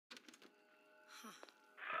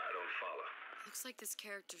Looks like this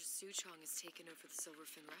character Suchong has taken over the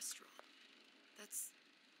Silverfin restaurant. That's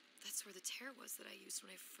where the tear was that I used when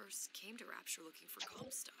I first came to Rapture looking for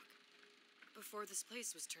Comstock. Before this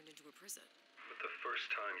place was turned into a prison. But the first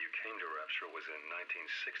time you came to Rapture was in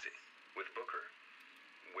 1960, with Booker.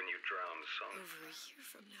 When you drowned some... Over a year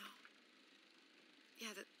from now.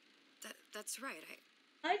 Yeah, that's right.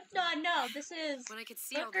 No, this is... When I could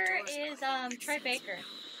see Booker all the doors is, Troy Baker.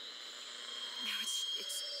 No,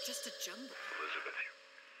 it's just a jumble. Elizabeth,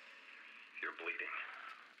 you're bleeding.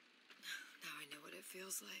 Now I know what it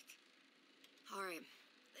feels like. Alright,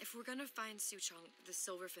 if we're gonna find Suchong, the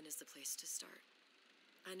Silverfin is the place to start.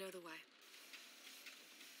 I know the way.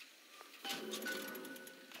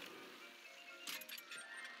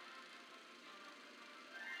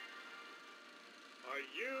 Are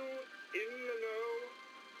you in the know?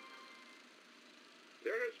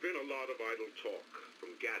 There has been a lot of idle talk from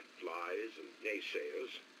gadflies and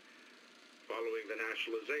naysayers following the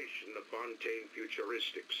nationalization of Fontaine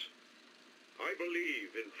Futuristics. I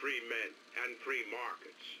believe in free men and free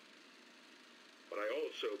markets, but I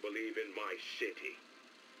also believe in my city.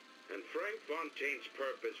 And Frank Fontaine's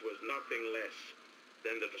purpose was nothing less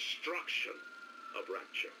than the destruction of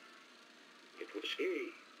Rapture. It was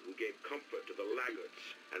he who gave comfort to the laggards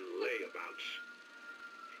and layabouts.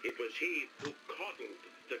 It was he who coddled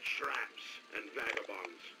the tramps and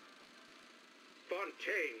vagabonds.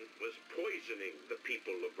 Fontaine was poisoning the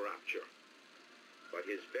people of Rapture. But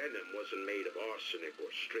his venom wasn't made of arsenic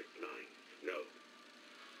or strychnine. No.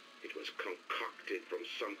 It was concocted from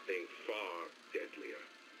something far deadlier.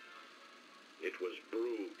 It was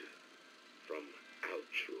brewed from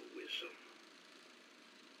altruism.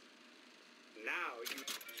 Now you...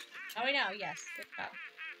 Oh, we know, yes. Good go.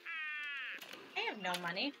 I have no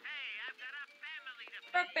money.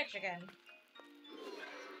 Broke bitch again.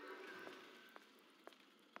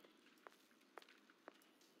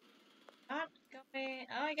 Not going...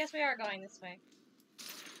 Oh, I guess we are going this way.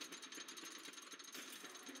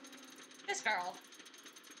 This girl.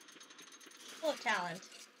 Full of talent.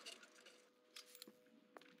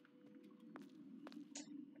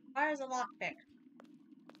 Requires a lockpick.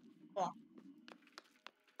 Cool.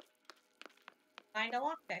 Find a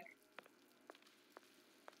lockpick.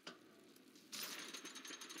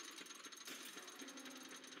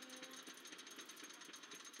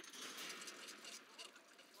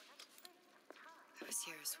 I was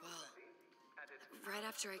here as well. Right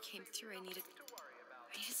after I came through, I needed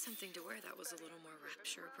something to wear that was a little more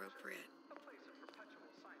Rapture appropriate.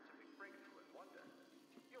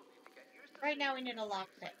 Right now we need a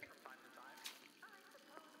lockpick.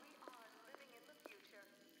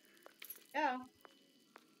 Go.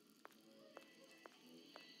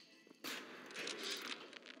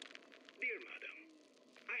 Dear Madam,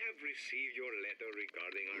 I have received your letter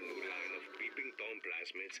regarding our new line of creeping Tom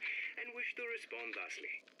plasmids and wish to respond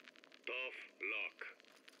thusly. Tough luck.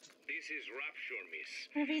 This is Rapture, miss.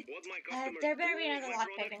 What my customers there better be do another with my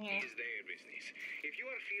lockpick in product here. is their business. If you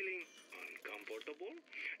are feeling uncomfortable,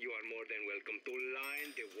 you are more than welcome to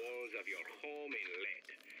line the walls of your home in lead.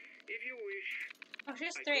 If you wish... Oh,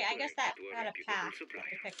 she's 3. I guess that to a had a reputable path that supplier.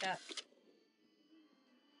 we picked up.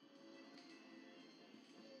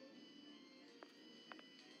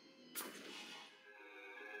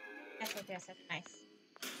 Yes, that's nice.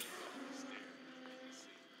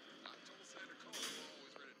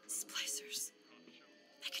 Splicers.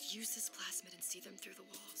 I could use this plasmid and see them through the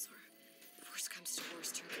walls, or if worst comes to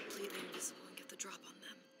worst, turn completely invisible and get the drop on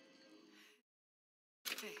them.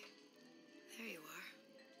 Hey, there you are.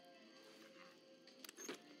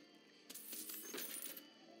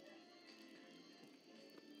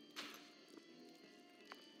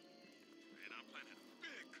 Man, I'm planning a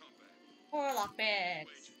big comeback. 4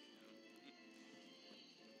 lockpicks.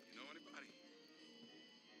 You know anybody?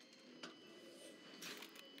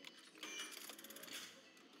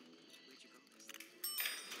 Where'd you go this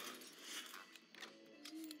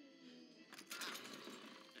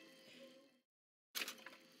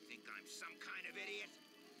Think I'm some kind of idiot?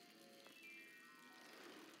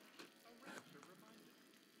 A Rapture reminder.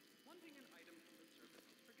 Wanting an item from the service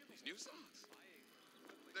is forgivable. These new songs,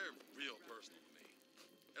 they're real personal to me.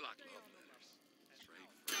 They're like love letters. Straight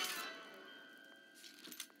from...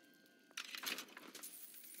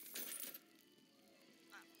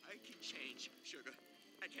 I can change, sugar.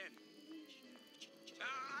 I can.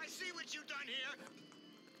 I see what you done here.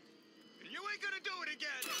 And you ain't gonna do it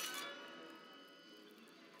again.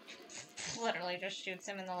 Literally just shoots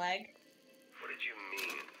him in the leg. What did you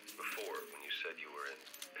mean before when you said you were in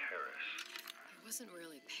Paris? It wasn't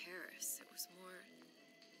really Paris. It was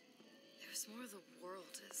more the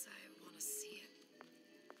world as I want to see it.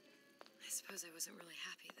 I suppose suppose I wasn't really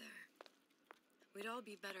happy there. We'd all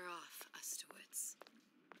be better off, us to wits,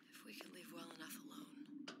 if we could leave well enough alone.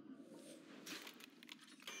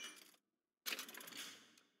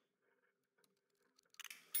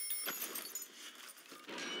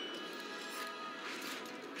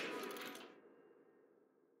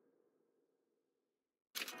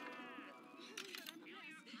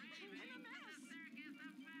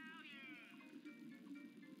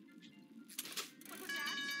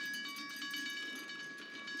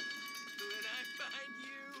 When I find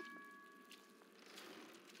you.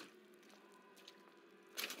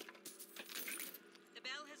 The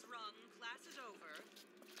bell has rung. Class is over.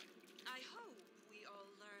 I hope we all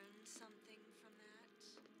learned something from that.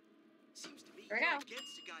 Seems to me Here we you're go.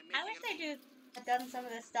 against a guy I making wish they had done some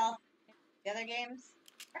of this stealth in the other games.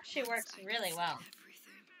 Actually Once works I really could see well.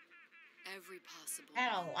 Everything. Every possible. I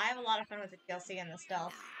don't know. I have a lot of fun with the DLC and the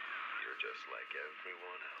stealth. Now, You're just like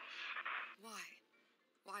everyone else. why?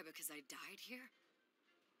 Why? Because I died here?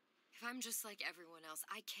 If I'm just like everyone else,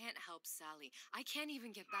 I can't help Sally. I can't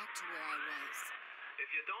even get back to where I was. If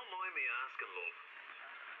you don't mind me asking, love,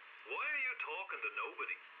 why are you talking to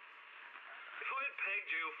nobody? If I had pegged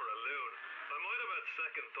you for a loon, I might have had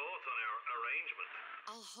second thoughts on our arrangement.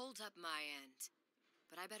 I'll hold up my end,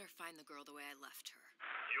 but I better find the girl the way I left her.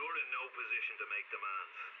 You're in no position to make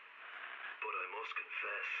demands. But I must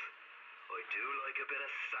confess, I do like a bit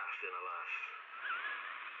of sass in a lass.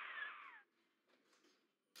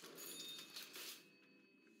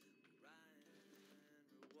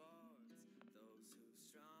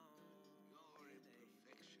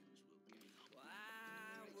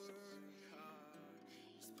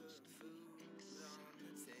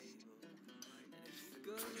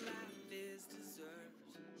 Good life is deserved,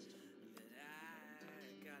 then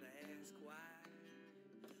I gotta ask why.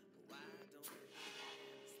 Why don't we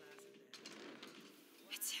slice it down?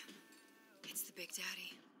 It's him. It's the Big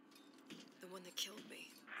Daddy. The one that killed me.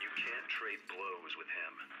 You can't trade blows with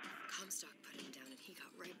him. Comstock put him down and he got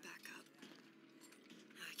right back up.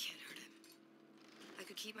 I can't hurt him. I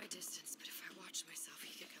could keep my distance, but if I watched myself,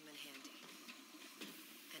 he could come in handy.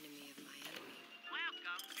 Enemy of my enemy.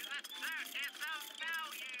 Welcome to the circus of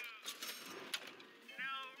value.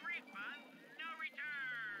 No refund, no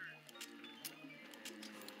return.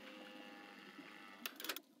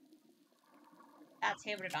 That's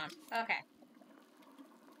Headoverheelsgaming. Okay.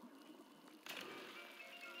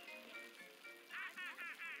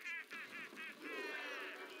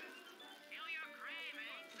 Feel your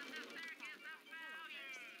cravings in the circus of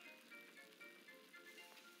value.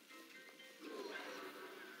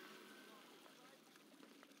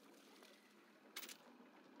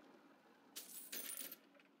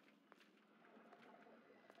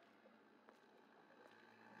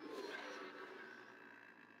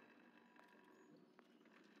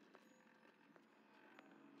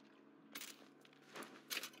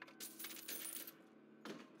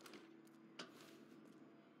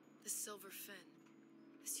 The Silver Fin.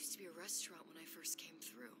 This used to be a restaurant when I first came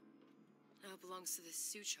through. Now it belongs to this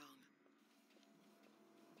Suchong.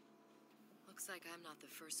 Looks like I'm not the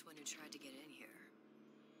first one who tried to get in here.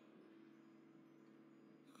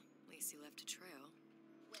 Well, at least he left a trail.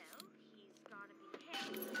 Well, he's gotta be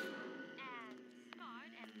handsome and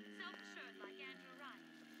smart and self-assured like Andrew Ryan.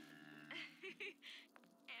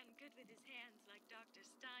 And good with his hands like Dr.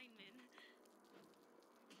 Steinman.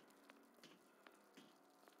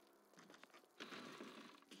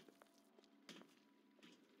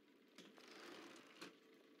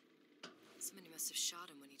 Somebody must have shot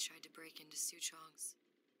him when he tried to break into Suchong's.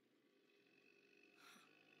 Huh.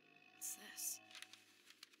 What's this?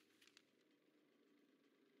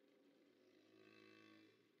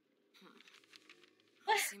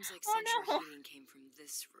 Well, it seems like Oh, central no. heating came from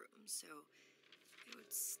this room, so it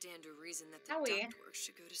would stand to reason that the Owie. ductwork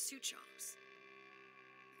should go to Suchong's.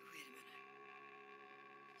 Wait a minute.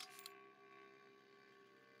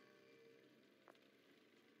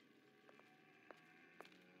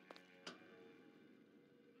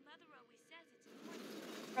 Mother always says it's important.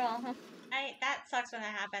 Well, that sucks when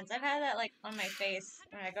that happens. I've had that like on my face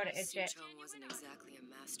when I go to itch it. Suchong wasn't exactly a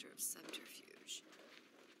master of subterfuge.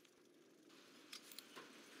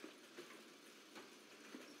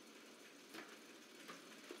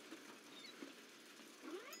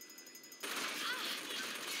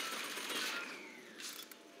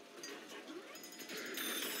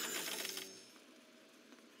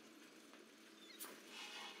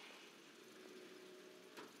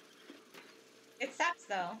 It sucks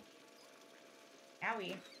though.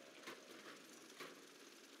 Owie.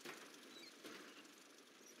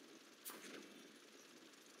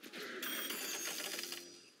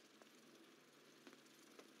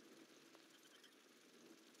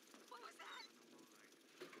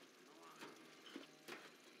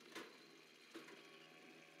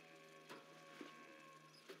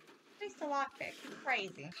 a lockpick.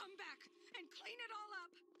 Crazy. Come back and clean it all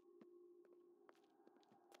up.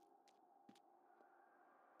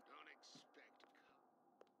 Don't expect.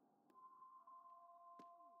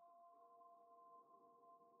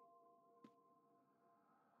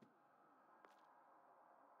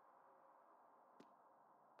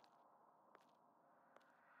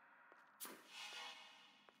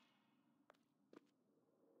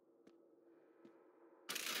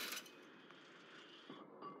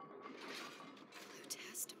 Blue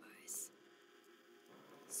test device.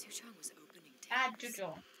 Suchong was opening Add tabs. Juju.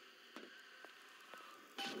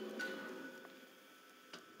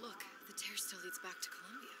 Look, the tear still leads back to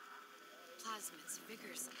Columbia. Plasmids,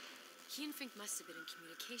 Vigors. He and Fink must have been in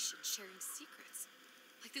communication, sharing secrets.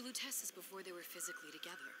 Like the Lutesses before they were physically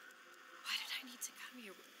together. Why did I need to come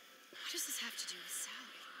here? What does this have to do with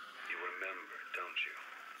Sally? You remember, don't you?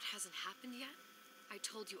 It hasn't happened yet? I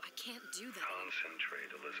told you I can't do that.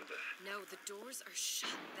 Concentrate, Elizabeth. No, the doors are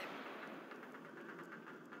shut. They're...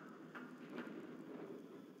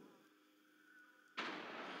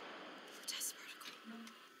 Lutece particle.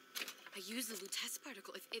 I use the Lutece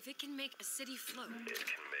particle. If it can make a city float. It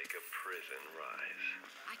can make a prison rise.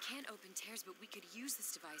 I can't open tears, but we could use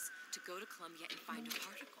this device to go to Columbia and find a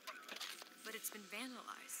particle. But it's been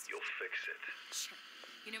vandalized. You'll fix it. Sure.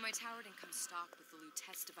 You know, my tower didn't come stocked with the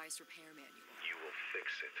Lutece device repair manual. You will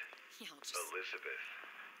fix it. Yeah, I'll just... Elizabeth,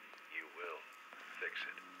 you will fix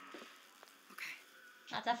it. Okay.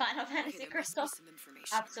 That's a Final Fantasy Okay, there must be crystal. some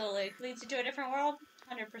information. Absolutely. Leads you to a different world.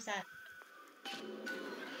 100%.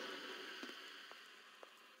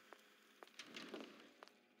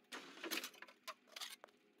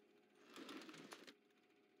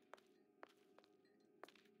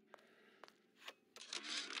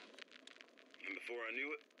 And before I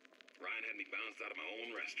knew it, Ryan had me bounced out of my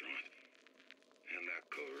own restaurant. And that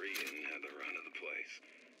Korean had the run of the place.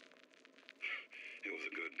 It was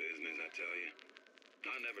a good business, I tell you.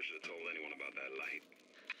 I never should have told anyone about that light.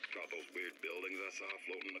 About those weird buildings I saw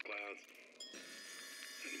floating in the clouds.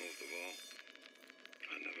 And most of all,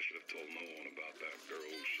 I never should have told no one about that girl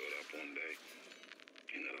who showed up one day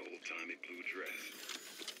in that old-timey blue dress.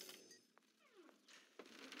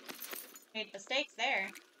 Made mistakes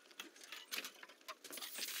there.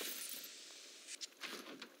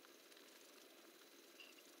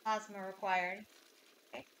 Plasma required.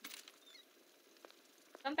 Okay.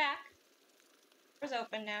 Come back. Door's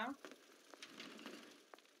open now.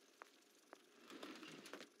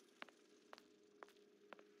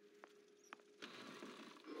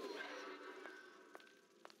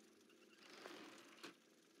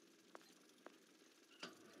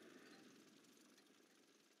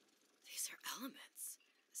 These are elements.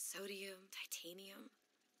 Sodium, titanium.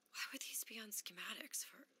 Why would these be on schematics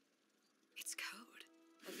for... It's code.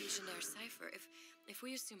 A Visionaire cipher. If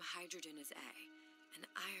we assume hydrogen is A, and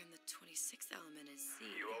iron, the 26th element, is C...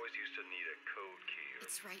 You always used to need a code key.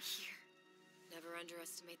 It's right here. Never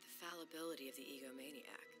underestimate the fallibility of the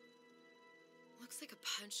egomaniac. Looks like a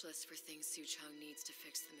punch list for things Suchong needs to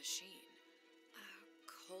fix the machine. A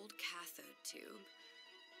cold cathode tube,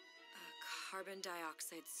 a carbon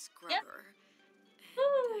dioxide scrubber,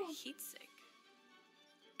 and a heat sink.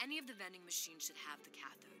 Any of the vending machines should have the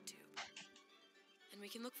cathode tube. And we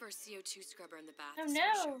can look for a CO2 scrubber in the bath. Oh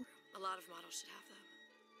no! A lot of models should have them.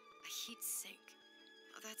 A heat sink.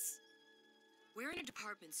 Oh, that's... We're in a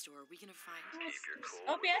department store. We gonna find... Keep your cool,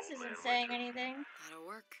 OBS old isn't man saying winter. anything. That'll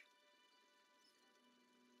work.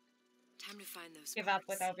 Time to find those Give up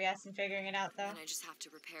with parts. OBS and figuring it out, though. And I just have to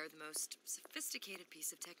repair the most sophisticated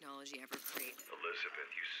piece of technology ever created. Elizabeth,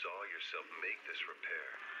 you saw yourself make this repair.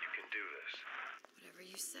 You can do this. Whatever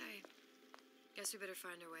you say. Guess we better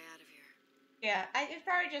find our way out of here. Yeah, it's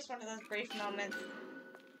probably just one of those brief moments.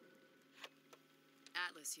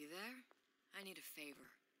 Atlas, you there? I need a favor.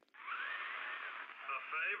 A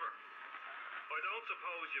favor? I don't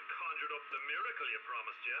suppose you've conjured up the miracle you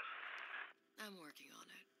promised yet? I'm working on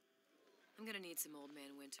it. I'm gonna need some Old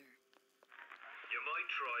Man Winter. You might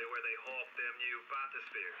try where they hawk them new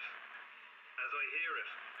bathyspheres. As I hear it,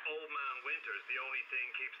 Old Man Winter's the only thing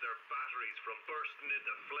keeps their batteries from bursting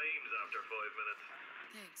into flames after 5 minutes.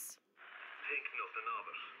 Thanks. Think nothing of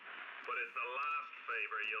it. But it's the last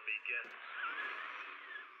favor you'll be getting.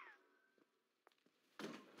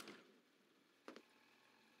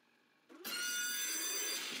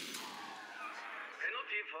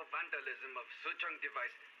 Penalty for vandalism of Suchong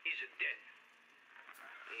device is death.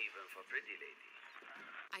 Even for pretty lady.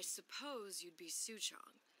 I suppose you'd be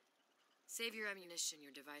Suchong. Save your ammunition,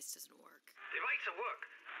 your device doesn't work. Device at work.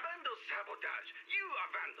 Vandal sabotage. You are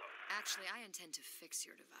vandal. Actually, I intend to fix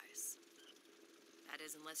your device. That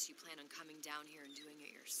is, unless you plan on coming down here and doing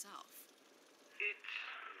it yourself. It's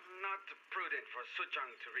not prudent for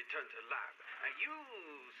Suchang to return to lab. You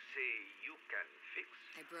say you can fix?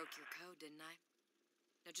 I broke your code, didn't I?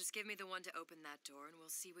 Now just give me the one to open that door and we'll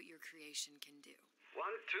see what your creation can do.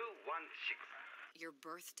 1216. Your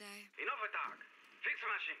birthday? Enough talk. Fix the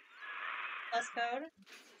machine. Plus code.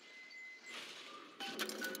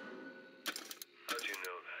 How'd you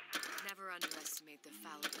know that? Never underestimate the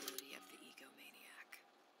fallibility of the egomaniac.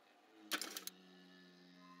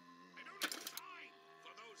 I don't have time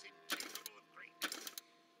for those incapable of greatness.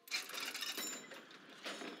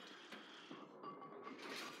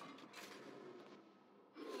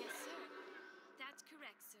 Yes, sir. That's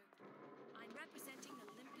correct, sir. I'm representing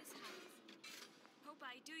Olympus House. Hope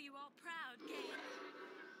I do you all proud, gang.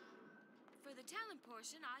 For the talent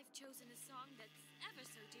portion, I've chosen a song that's ever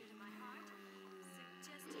so dear to my heart,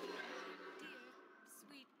 suggested by my dear,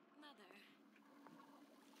 sweet mother.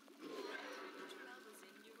 Troubles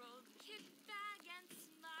in your old kit bag and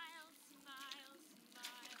smile, smile,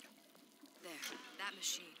 smile. There, that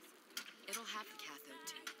machine. It'll have the cathode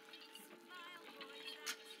too. Smile, boy,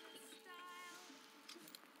 that's the style.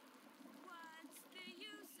 What's the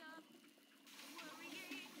use of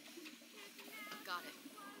worrying? Got it.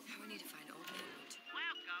 Now we need to find Old Man Winter.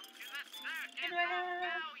 Welcome to the circus How do I of have-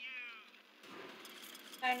 value.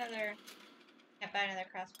 Buy another. Can't buy another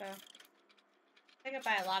crossbow. I could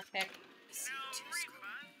buy a lockpick. The CO2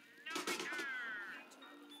 scrubber. No return.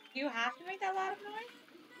 You have to make that loud of noise?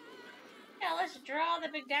 Yeah, let's draw the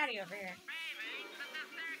Big Daddy over here. Savings at the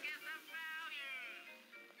circus of value.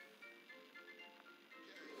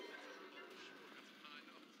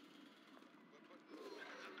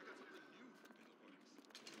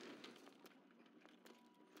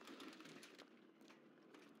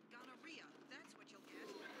 Gonorrhea, that's what you'll get.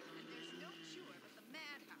 And there's no cure but the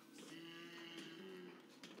madhouse.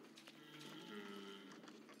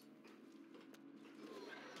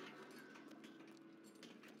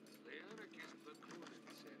 The anarchist Bakunin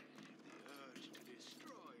said the urge to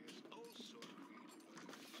destroy is also created by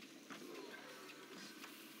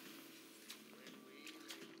when we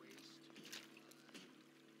lay waste to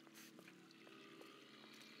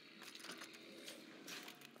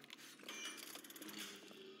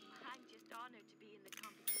I'm just honored to be in the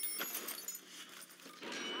competition.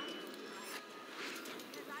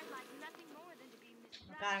 Because I'd like nothing more than to be Miss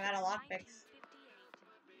God, I got a lockpick. 1958.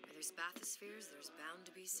 Where there's bathyspheres, there's bound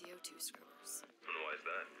to be CO2 scrubbers. And why is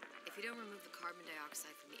that? If you don't remove the carbon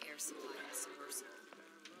dioxide from the air supply in the submersible,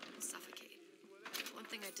 it'll suffocate. One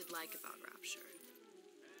thing I did like about Rapture.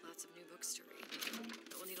 Lots of new books to read.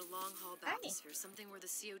 But we'll need a long-haul bathysphere, something where the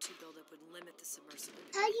CO2 buildup would limit the submersible.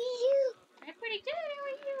 How are you? I'm pretty good. How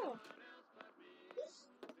are you?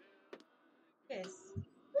 Yes.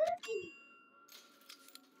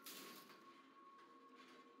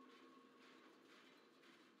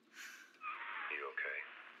 You okay?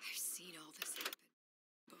 I've seen all this happen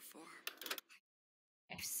before.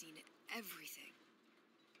 I've seen it, everything.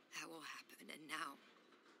 That will happen, and now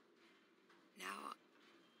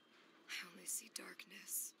I only see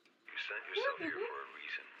darkness. You sent yourself here for a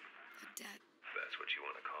reason. A debt. That's what you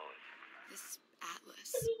want to call it. This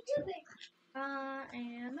Atlas.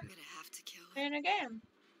 And I'm gonna have to kill him. and again.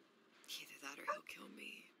 Either that or he'll kill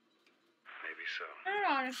me. Maybe so. Turn it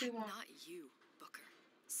on if you I'm want. not you, Booker.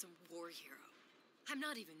 Some war hero. I'm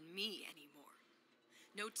not even me anymore.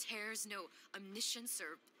 No tears, no omniscience,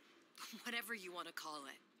 or whatever you want to call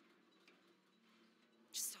it.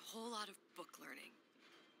 Just a whole lot of book learning.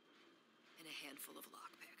 And a handful of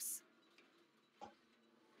lockpicks.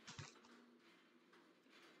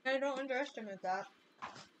 I don't underestimate that.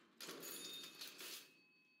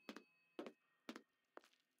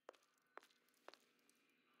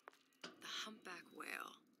 The humpback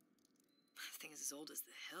whale. That thing is as old as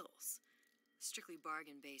the hills. Strictly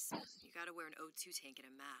bargain basement. You gotta wear an O2 tank and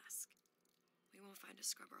a mask. We won't find a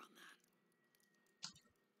scrubber on that.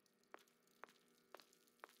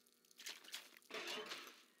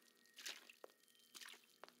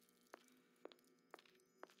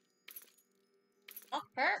 Oh,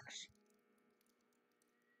 perks.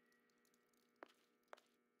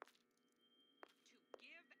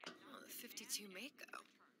 Oh, the 52 Mako.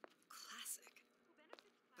 Classic.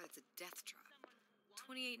 But it's a death trap.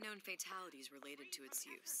 28 known fatalities related to its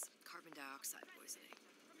use. Carbon dioxide poisoning.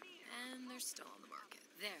 And they're still on the market.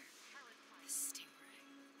 There. The Stingray.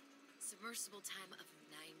 Submersible time of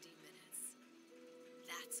 90 minutes.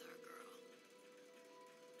 That's our girl.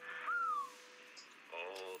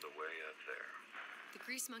 All the way up there. The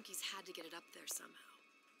grease monkeys had to get it up there somehow.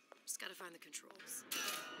 Just gotta find the controls.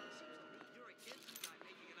 You're against the guy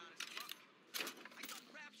making an honest buck. I thought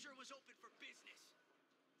Rapture was open for business.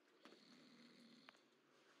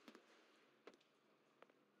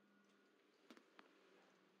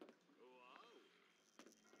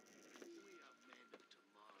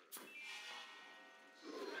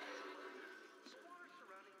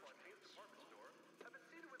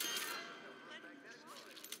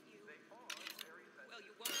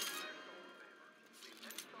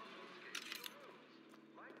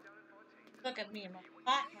 Look at me, I'm a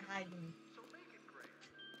hot hiding.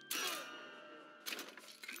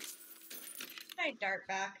 Hey, dart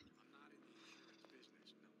back. I'm not in the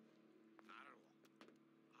business, no. Not at all.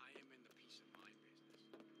 I am in the peace of mind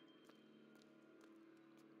business.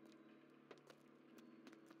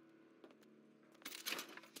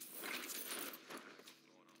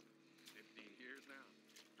 Going on 15 years now.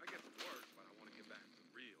 I get to work, but I want to get back to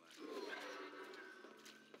real action.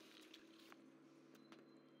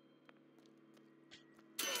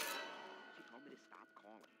 She told me to stop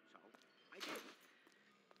calling, so I did.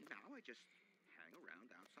 Now I just hang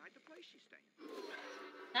around outside the place she's staying.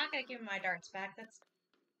 Not gonna give me my darts back. That's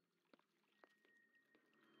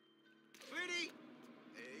Sweetie!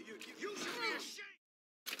 You should be ashamed!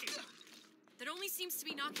 That only seems to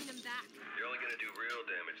be knocking them back. You're only gonna do real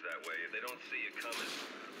damage that way if they don't see you coming.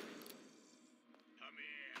 Come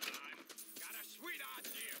here, hon. Got a sweet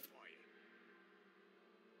idea for you.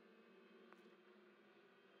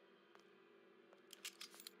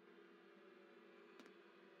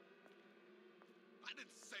 I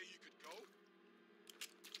didn't say you could go.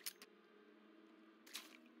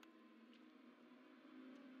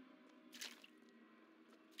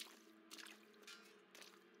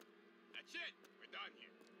 That's it. We're done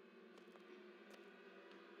here.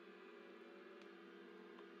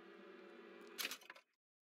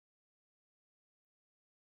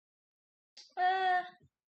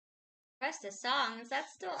 rest of song. Is that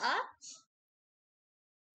still up?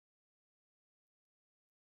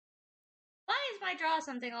 Why is my draw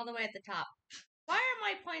something all the way at the top? Why are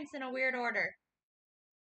my points in a weird order?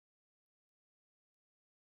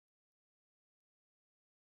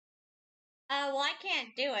 Well, I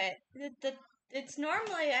can't do it. It's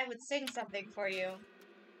normally I would sing something for you.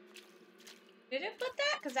 Did it put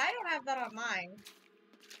that? Because I don't have that on mine.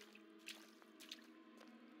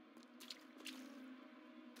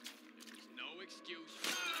 There's no excuse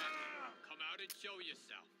for that. Come out and show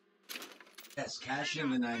yourself. Yes, cash in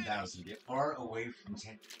the 9,000. Get far away from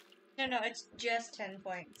 10. No, it's just 10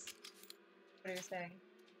 points. What are you saying?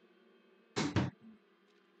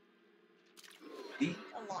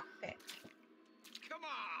 A lockpick. Come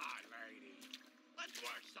on, lady. Let's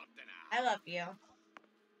work something out. I love you.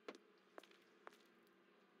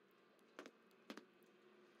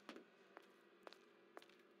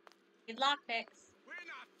 Need lockpicks. We're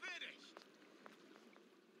not finished.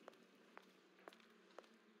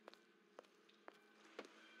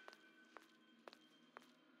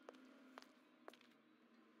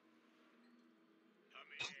 Come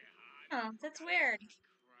here, hon. Oh, that's weird. Christ,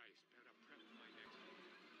 better prep my next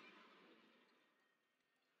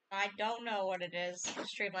I don't know what it is,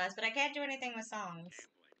 Streamlabs, but I can't do anything with songs.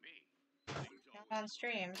 Can't blame me. Things Not always on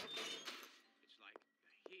stream. It's like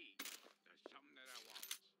the heat does something that I want.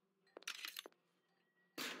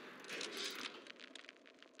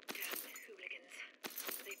 Damn hooligans.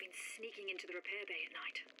 They've been sneaking into the repair bay at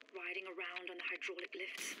night, riding around on the hydraulic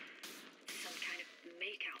lifts. Some kind of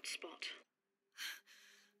make-out spot.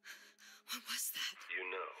 What was that? You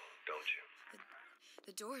know, don't you?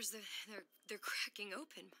 The doors, they're cracking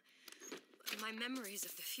open. My memories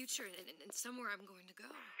of the future and somewhere I'm going to go.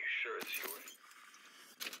 You sure it's yours?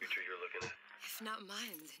 Future you're looking at? If not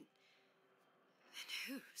mine, then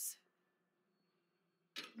whose?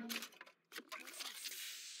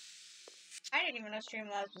 I didn't even know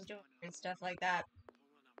Streamlabs was doing weird stuff like that.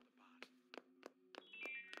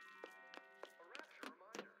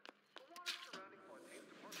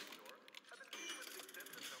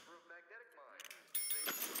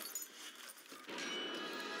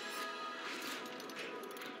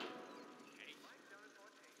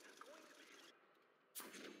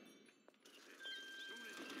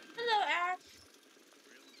 Hello, Ash.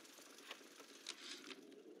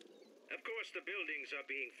 Of course, the buildings are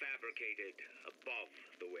being fabricated above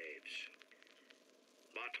the waves.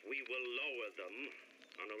 But we will lower them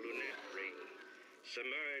on a lunette ring,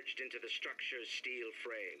 submerged into the structure's steel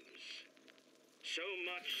frames. So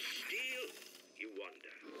much steel, you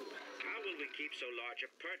wonder. How will we keep so large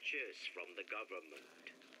a purchase from the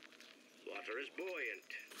government? Water is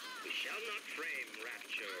buoyant. We shall not frame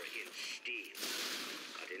rapture in steel,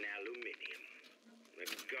 but in aluminium. The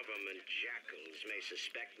government jackals may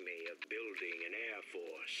suspect me of building an air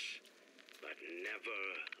force, but never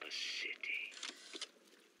a city.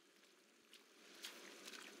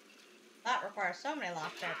 That requires so many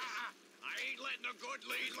lockpicks. I ain't letting a good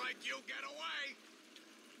lead like you get away.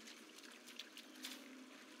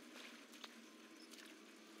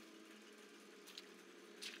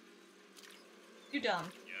 You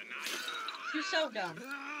dumb. You're not. You so dumb.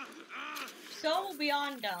 So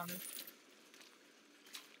beyond dumb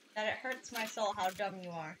that it hurts my soul how dumb you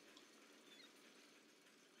are.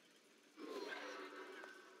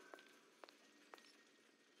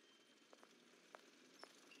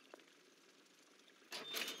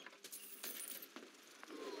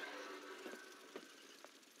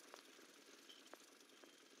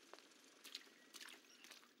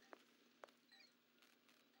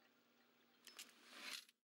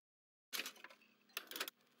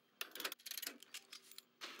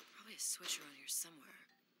 switch around here somewhere.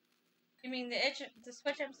 You mean the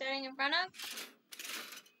switch I'm standing in front of?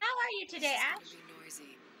 How are you today, This is Ash? gonna be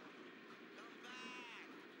noisy. Come back.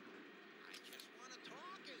 I just want to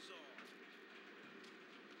talk is all.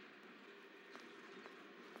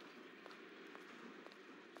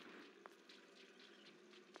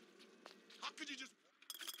 How could you just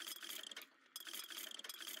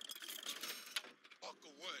walk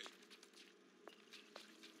away?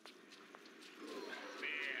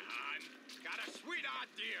 There, hon. Got a sweet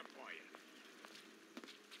idea for you.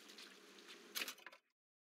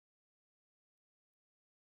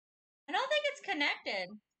 I don't think it's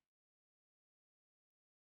connected.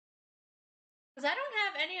 Because I don't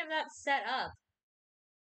have any of that set up.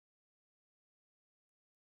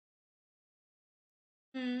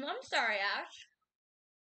 I'm sorry, Ash.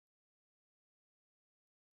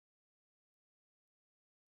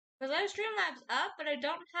 Because I have Streamlabs up, but I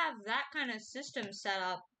don't have that kind of system set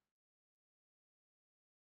up.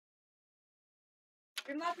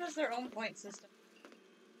 Streamlabs has their own point system.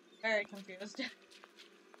 Very confused. Come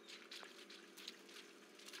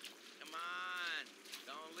on.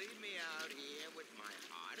 Don't leave me out here with my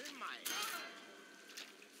heart in my hand.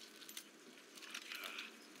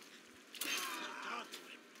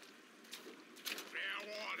 Fair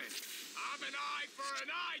warning. I'm an eye for an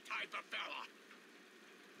eye type of fella.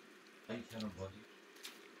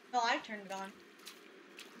 No, I turned it on.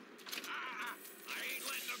 I ain't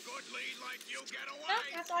letting a good lead like you get away. No,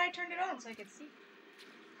 that's why I turned it on, so I could see.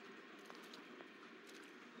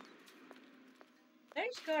 Did I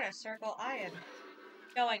just go in a circle? I am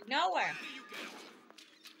going nowhere.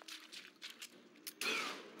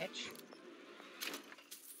 Bitch.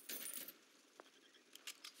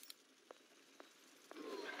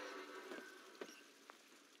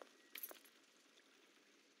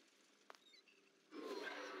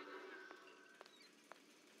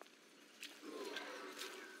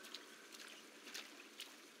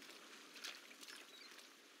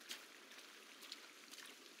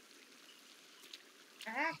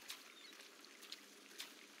 Ah.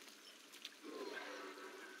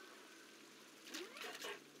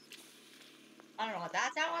 I don't know what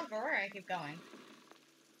that sound was, but we're gonna keep going.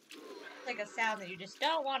 It's like a sound that you just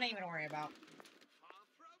don't want to even worry about. Far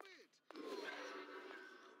from it.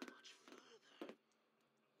 How much further?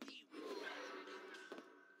 We will make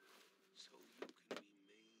so you can be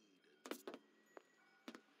made anew.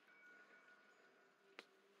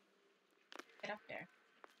 Get up there.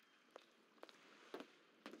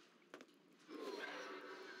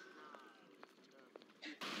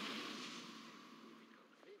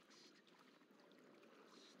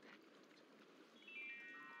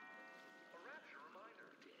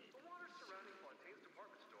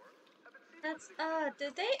 That's,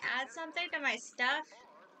 did they add something to my stuff?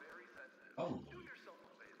 Oh,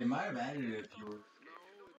 they might have added it if you were. No,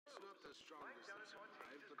 it's not the strongest that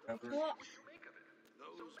survived, but the Well,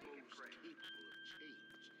 those most capable of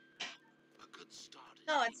change. A good start is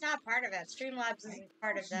no, it's not part of it. Streamlabs isn't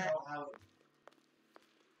part of that.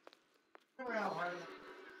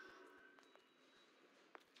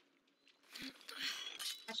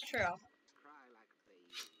 That's true. Cry like a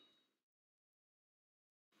baby.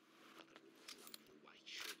 Why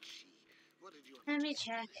should she? What did you Let me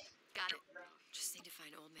check. Got it. Just need to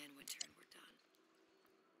find Old Man Winter and we're done.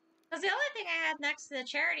 Because the only thing I had next to the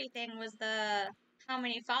charity thing was the how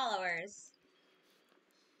many followers.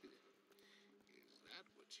 Is that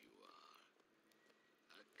what you are?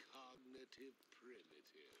 A cognitive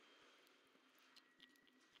primitive.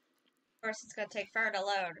 Of course, it's going to take forever to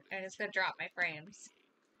load, and it's going to drop my frames.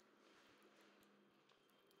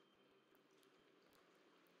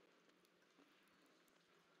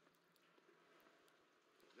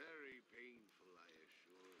 Very painful, I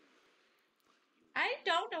assure you. I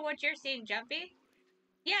don't know what you're seeing, Jumpy.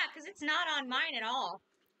 Yeah, because it's not on mine at all.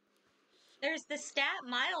 There's the stat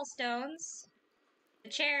milestones, the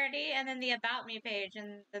charity, and then the About Me page,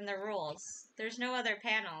 and then the rules. There's no other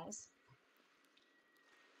panels.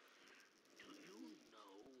 Do you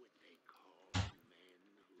know what they call men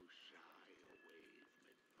who shy away from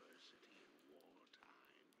adversity in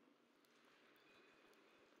wartime?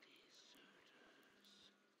 Deserters.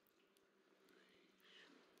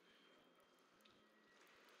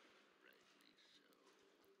 Rightly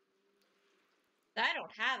so. I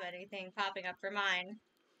don't have anything popping up for mine.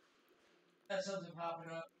 That's something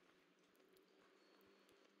popping up.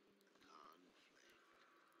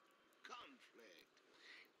 Conflict.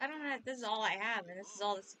 I don't know if this is all I have, and this is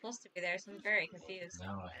all that's supposed to be there, so I'm very confused.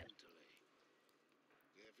 Now I have.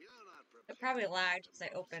 If you're not It prepared probably for lagged the because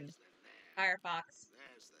I opened forces, then Firefox.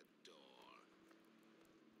 there's the door.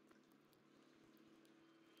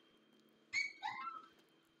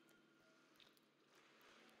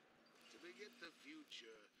 with the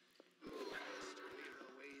future. We must clear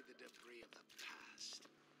away the debris of the past.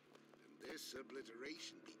 And this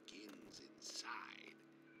obliteration begins inside.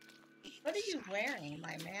 What are you wearing,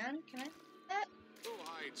 my man? Can I see that? Who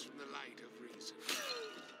hides from the light of reason?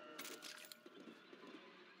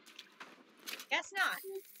 Guess not.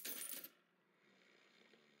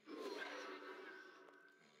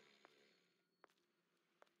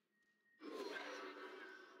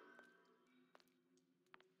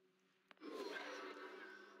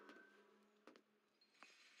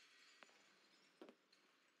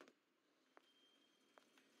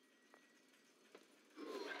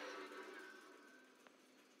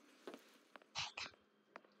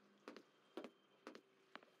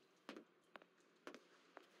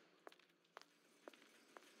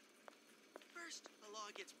 First, the law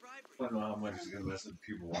gets bribery. I don't know how much is going to listen to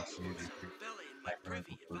people watch music. Fella in my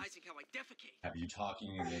privy advising how I defecate. Have you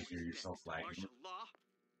talking and then hear yourself lagging? Martial law?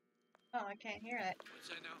 Oh, I can't hear it. What's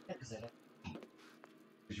that now?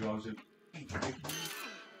 Because you always do. Give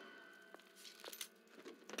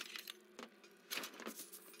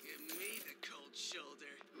me the cold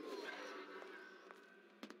shoulder.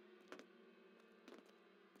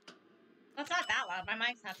 That's not that loud. My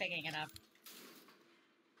mic's not picking it up.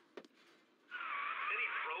 Any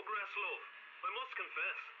progress, love? I must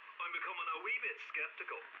confess, I'm becoming a wee bit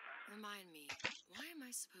skeptical. Remind me, why am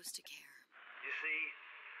I supposed to care? You see,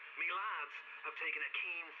 me lads have taken a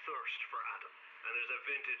keen thirst for Adam, and there's a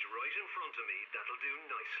vintage right in front of me that'll do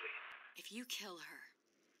nicely. If you kill her,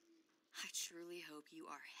 I truly hope you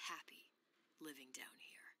are happy living down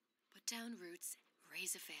here. Put down roots,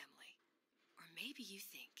 raise a family. Or maybe you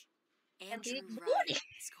think Andrew Ryan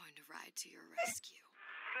is going to ride to your rescue.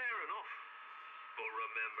 Fair enough. But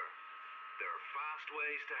remember, there are fast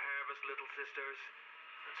ways to harvest little sisters,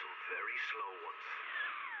 and some very slow ones.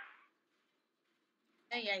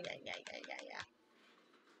 Yeah.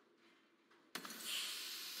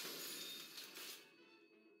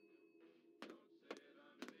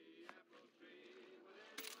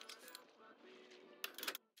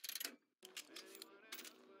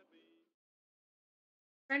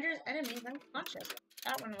 Renders enemies unconscious.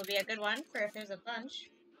 That one will be a good one for if there's a bunch.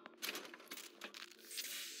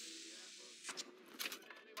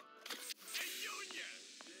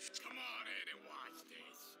 Come on in and watch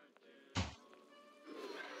this.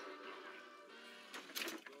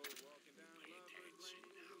 Pay attention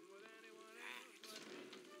now. That's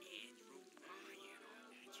Andrew Ryan on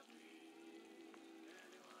that screen.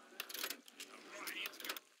 Alright, it's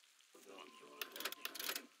go.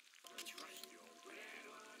 Trust your man.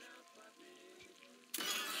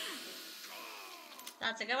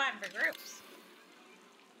 That's a good one for groups.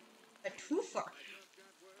 A twofer.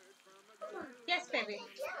 Yes, baby.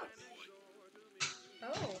 Oh,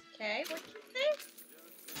 okay. What did you say?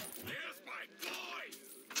 Here's my boy!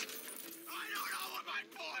 I don't know what my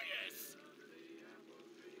boy is!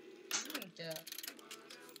 I need to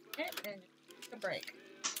hit and take a break.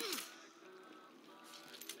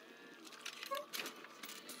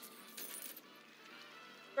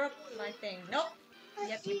 Broke my thing. Nope.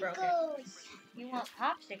 Yep, you broke it. You want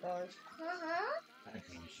popsicles?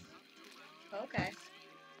 Okay.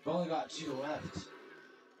 We've only got 2 left.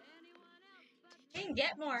 They can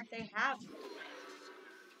get more if they have.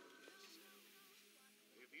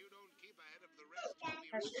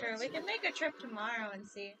 That's true. We can make a trip tomorrow and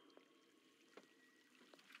see.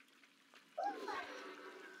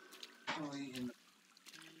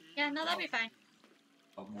 Yeah, no, that'll be fine.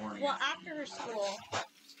 Morning. Well, after her school,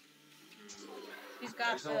 she's got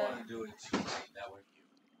I just don't want to do it too late. That way.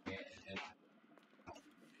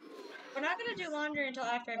 We're not gonna do laundry until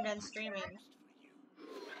after I'm done streaming.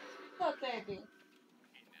 What, baby?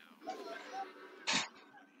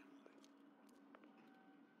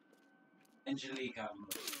 Angelica.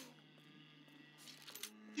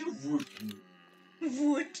 You wouldn't.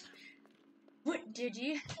 What? What did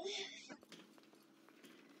you?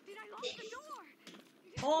 Did I lock the door?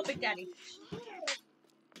 Oh, Big Daddy. This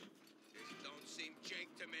don't seem jank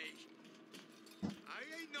to me. I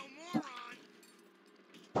ain't no moron.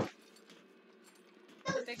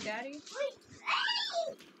 Big Daddy.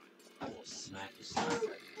 I will smack you so.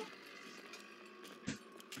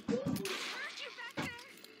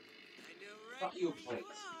 Fuck you, please.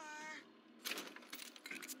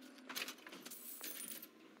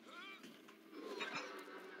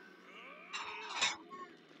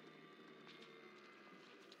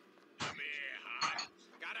 Come here, hon.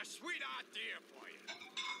 Got a sweet idea for you.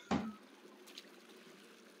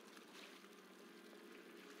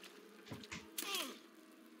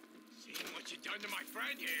 Seen what you done to my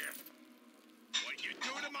friend here? What you do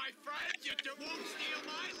to my friend, you won't steal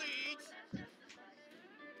my leads.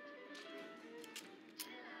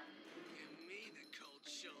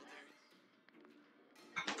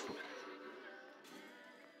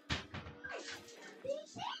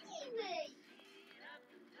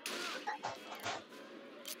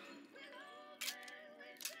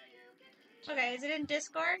 Okay, is it in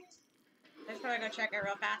Discord? Let's probably go check it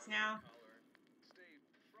real fast now. Stay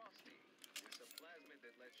frosty with the plasmid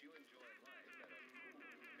that lets you enjoy life at a cool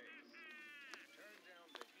pace. Turn down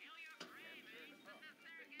the heat and turn up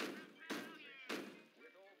the realization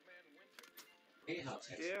with Old Man Winter. Hey,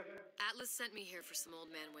 how's it? Yeah? Atlas sent me here for some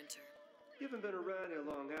Old Man Winter. You haven't been around here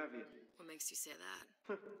long, have you? What makes you say that?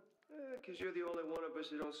 'Cause you're the only one of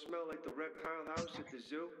us who don't smell like the reptile house at the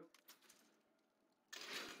zoo.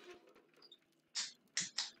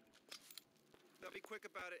 Now be quick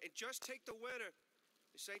about it and just take the winner.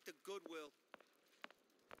 This ain't the Goodwill.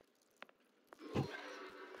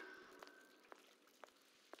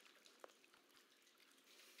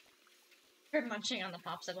 You're munching on the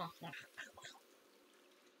popsicle.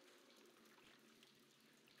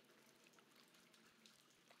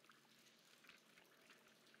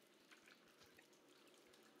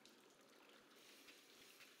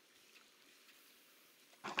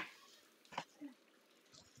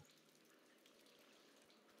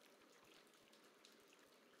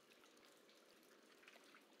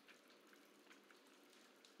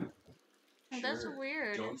 That's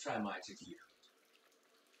weird. Don't try my tequila.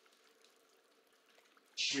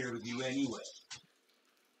 Share with you anyway.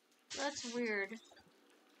 That's weird.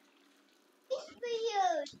 It's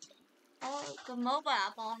weird. Oh, the mobile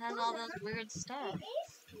app all has all those weird stuff.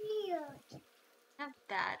 It's weird. Have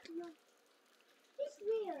that. It's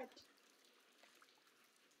weird.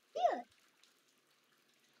 Weird.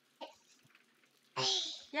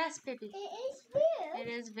 Yes, baby. It is weird.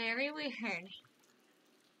 It is very weird.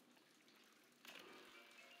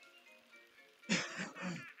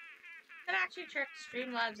 It actually tricked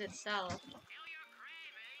Streamlabs itself.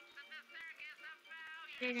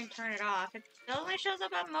 You can turn it off. It only shows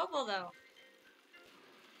up on mobile though.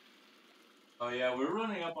 Oh yeah, we're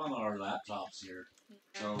running up on our laptops here,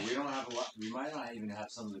 so we don't have a lot. We might not even have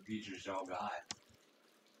some of the features y'all got.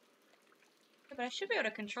 Yeah, but I should be able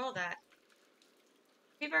to control that.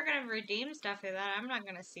 People are gonna redeem stuff through that. I'm not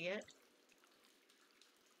gonna see it.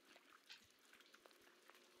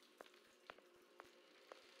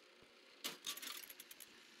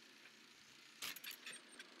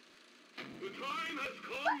 The time has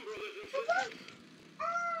come, brothers and sisters.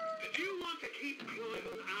 Did you want to keep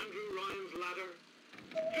climbing Andrew Ryan's ladder?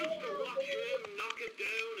 Just to watch him knock it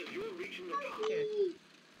down as you're reaching the top?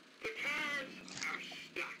 The cards are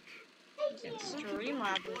stacked.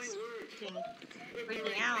 Streamlabs is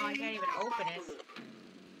freaking out. I can't even open it.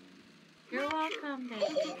 You're welcome,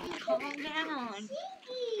 baby. Calm down.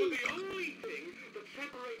 The only thing that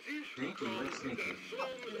separates this Stinky, what's stinky?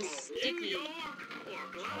 of Sticky. New York or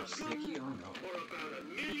Glasgow Sticky or no? or about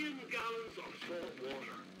 1 million gallons of salt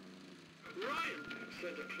water. Ryan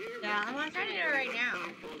sent a clear Yeah, I'm trying to do it right now.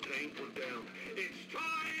 Fontaine put down. It's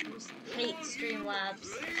time. Hate Streamlabs.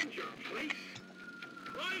 Land your place.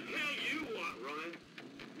 I tell you what, Ryan.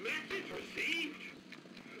 Message received.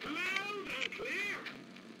 Loud and clear.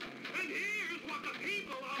 And here's what the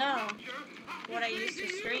people of Rapture have to What I say used to you.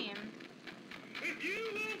 stream. If you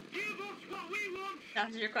won't give us what we want, That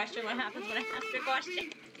was your question. What happens when I ask your question?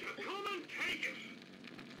 come and take it.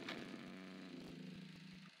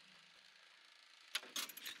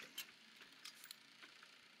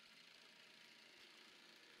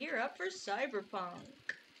 You're up for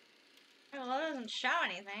Cyberpunk. Well, that doesn't show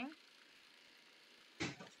anything.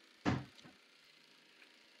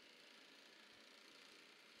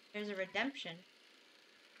 There's a redemption.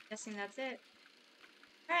 Guessing that's it.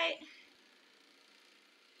 Alright.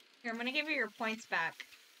 Here, I'm gonna give you your points back.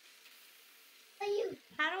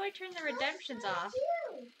 How do I turn the redemptions off?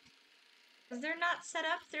 Because they're not set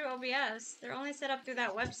up through OBS. They're only set up through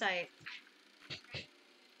that website.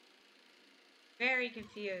 Very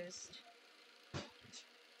confused.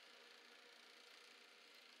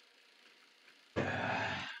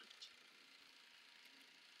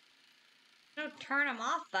 No turn them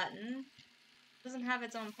off button. It doesn't have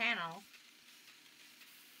its own panel.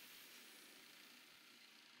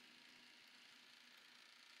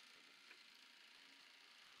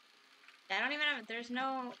 I don't even have,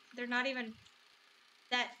 they're not even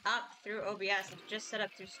set up through OBS. It's just set up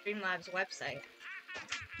through Streamlabs website.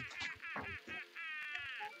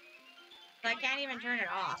 So I can't even turn it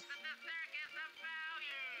off.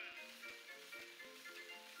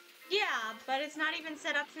 Yeah, but it's not even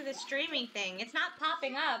set up through the streaming thing. It's not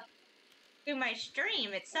popping up through my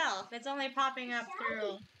stream itself. It's only popping up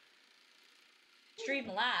through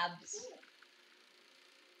Streamlabs.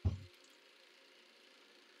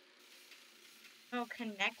 No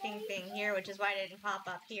connecting thing here, which is why it didn't pop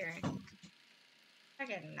up here.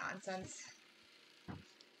 Fucking nonsense.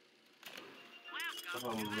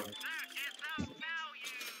 Oh, right.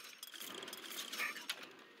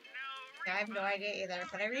 I have no idea either,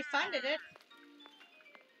 but I refunded it.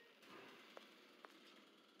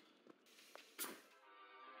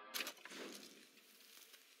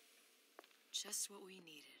 Just what we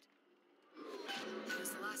needed. That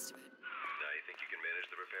was the last of it. Now you think you can manage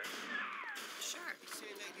the repair? Sure.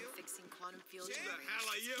 I've been fixing quantum field Who the generators. hell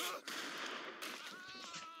are you?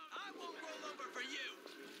 I won't roll over for you.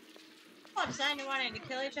 Oh, deciding wanting to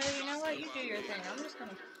kill each other. You know what? You do your thing. I'm just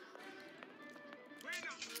gonna.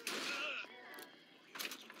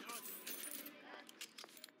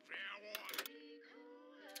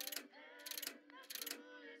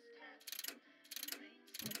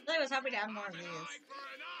 I was hoping to have more of these.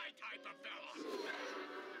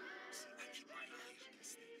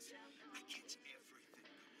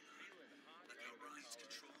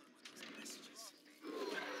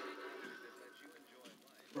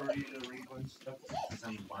 For you to read stuff as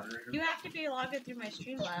a moderator? You have to be logged in through my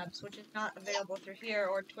Streamlabs, which is not available through here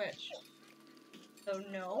or Twitch. So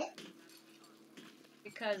no.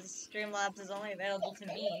 Because Streamlabs is only available to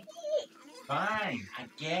me. Fine, I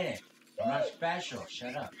get it. I'm not special.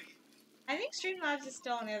 Shut up. I think Streamlabs is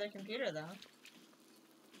still on the other computer, though.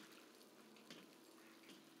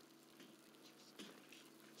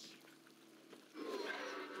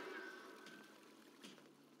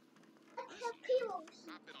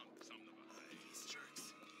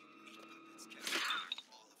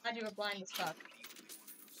 Glad you were blind as fuck.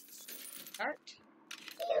 Start.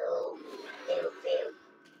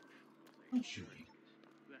 I'm shooting.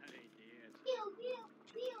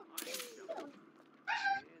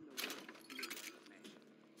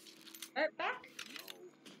 Start back.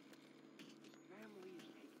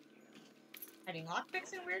 Hiding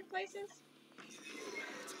lockpicks in weird places.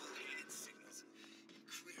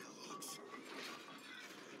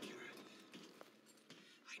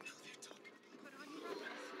 Put on your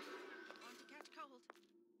rubbers. Want to catch cold.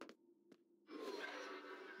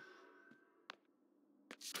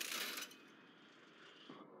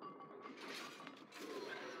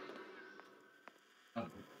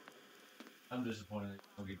 I'm disappointed.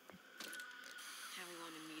 Okay. How we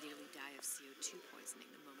won't immediately die of CO2 poisoning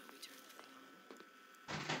the moment we turn the thing on.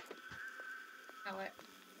 How it?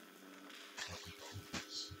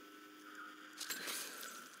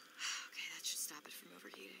 Okay, that should stop it from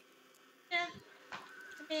overheating. Yeah.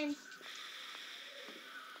 I mean, it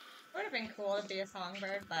would have been cool to be a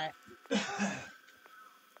songbird, but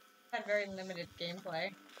had very limited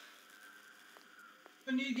gameplay.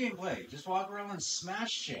 You need gameplay. Just walk around and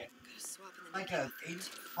smash shit. Like a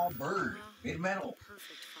 8-tall bird. Made of metal.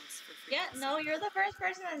 Yeah, no, you're the first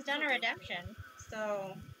person that's done a redemption. So,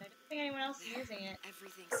 I don't think anyone else is using it.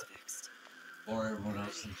 Everything's fixed. Or everyone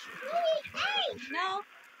else thinks shit. No,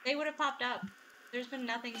 they would have popped up. There's been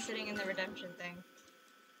nothing sitting in the redemption thing.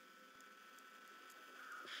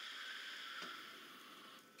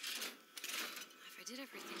 If I did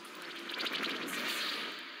everything correctly,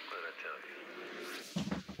 What'd I tell you?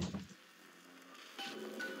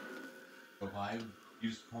 If I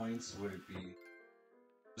used points, would it be...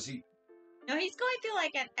 See, No, he's going through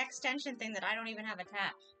like an extension thing that I don't even have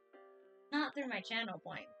attached. Not through my channel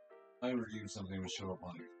point. I review something would show up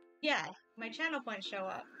on it. Yeah, my channel points show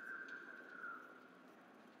up.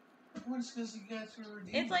 Points does he get to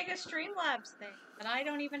redeem? It's like a Streamlabs thing that I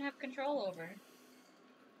don't even have control over.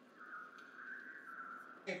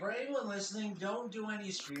 Okay, for anyone listening, don't do any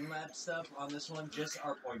Streamlabs stuff on this one, just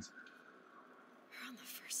our points. we're on the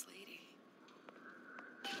First Lady.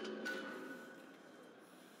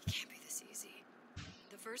 It can't be this easy.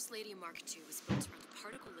 The First Lady Mark II was built around a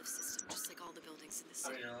particle lift system, just like all the buildings in the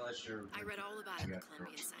city. Unless you're... I read all about it in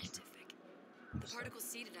Columbian Scientific. The particle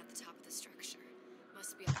seated at the top of the structure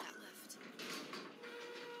must be up that lift.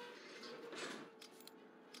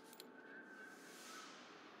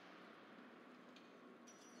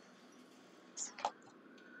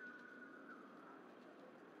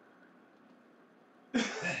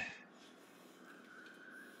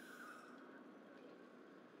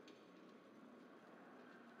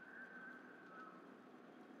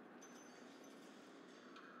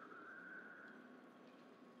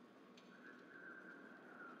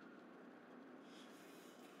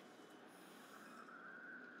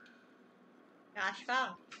 Gosh,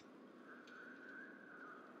 phone.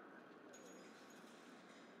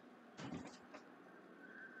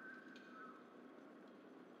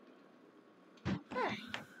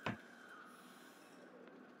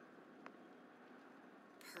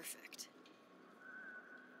 Perfect.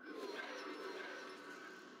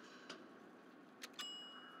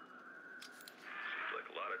 Seems like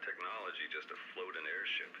a lot of technology just to float an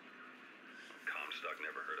airship. Comstock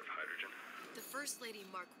never heard of hydrogen. The First Lady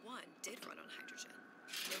Mark I did run on hydrogen.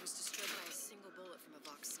 and it was destroyed by a single bullet from a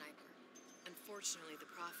Vox sniper. Unfortunately, the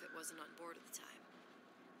Prophet wasn't on board at the time.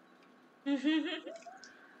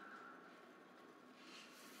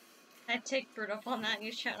 I'd take Brute up on that and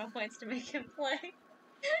use channel points to make him play.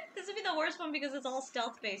 This would be the worst one because it's all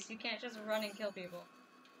stealth-based. You can't just run and kill people.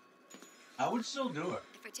 I would still do it.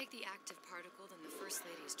 If I take the active particle, then the First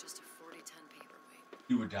Lady is just a 40-ton paperweight.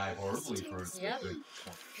 You would die horribly for Yep.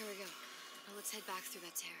 Here we go. Now let's head back through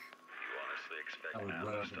that tear. You honestly expect I would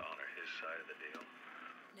Atlas rather- to honor his side of the deal?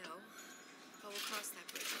 No, but we'll cross that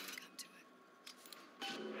bridge when we come to it.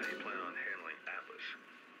 How do you plan on handling Atlas?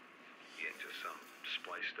 He ain't just some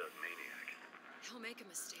spliced-up maniac. He'll make a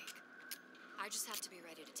mistake. I just have to be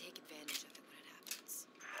ready to take advantage of it when it happens.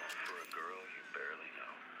 All for a girl you barely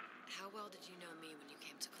know. How well did you know me when you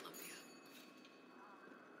came to Columbia?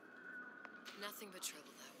 Nothing but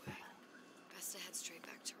trouble that way. Best to head straight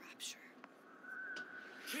back to Rapture.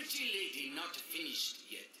 Pretty lady not finished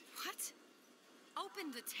yet. What?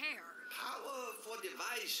 Open the tear. Power for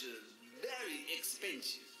device, very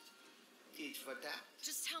expensive. Tit for tat.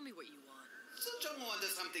 Just tell me what you want. Suchong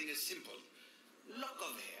wants something simple. Lock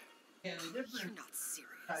of hair. You're not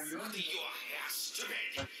serious. Your hair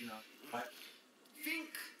straight. Think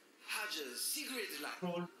has a cigarette light.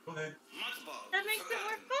 Go ahead. That makes it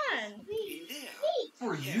more fun. In there.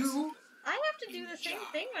 For you? I have to do the same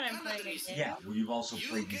thing when I'm playing a game. Yeah, well, you've also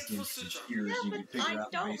played these games for years. Yeah, You but can figure I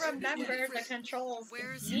out the don't basics. remember the controls You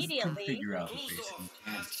can immediately. figure out the Close basic off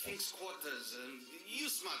mechanics. past Fink's quarters. You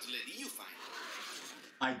smart lady, you find.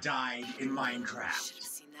 I died in Minecraft. Should have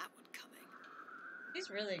seen that one coming. He's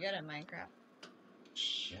really good at Minecraft.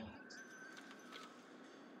 Shit.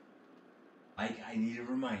 Mike, I need a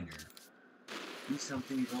reminder. Do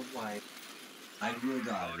something you don't like. I grew a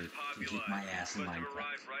daughter to kick my ass in Minecraft.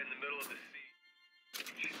 Arrived right in the middle of the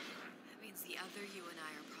siege. That means the other you and I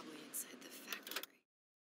are probably inside the factory.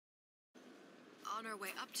 On our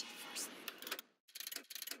way up to the First Lady.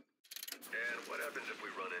 And what happens if we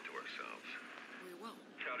run into ourselves? We won't,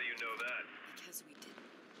 How do you know that? because we didn't.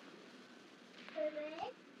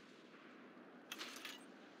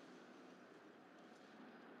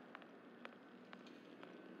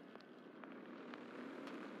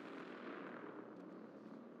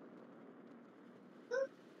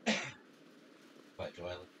 What, do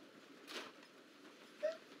I look?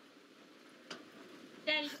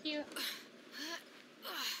 Daddy's cute.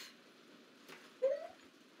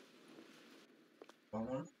 Want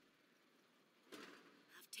one?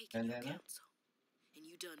 I've taken And your then, counsel, and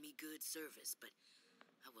you done me good service, but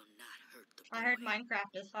I will not hurt the boy. I heard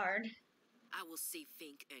Minecraft is hard. I will see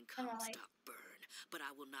Fink and I'm all like- Comstock burn, but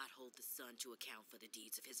I will not hold the son to account for the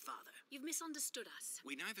deeds of his father. You've misunderstood us.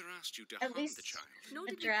 We neither asked you to At harm least the child. Nor a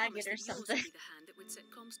did we dragon promise or that yours would something. be the hand that would set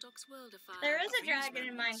Comstock's world afire. There is a dragon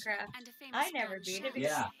in Minecraft. And a famous I never man beat it shall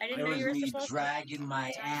because Yeah, I didn't it know was you were me supposed dragging my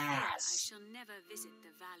I fear I ass. shall never visit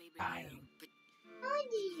the valley Dying. below, but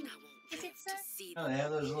and I won't Is live it, sir? to see Oh, they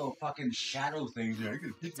have those little fucking shadow things there. You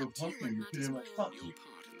can pick a pumpkin and I'm like, fuck you.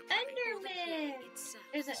 Enderman!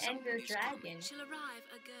 There's an Ender dragon. She'll arrive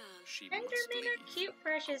a girl. Endermen are cute,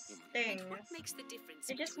 precious things. What makes the difference?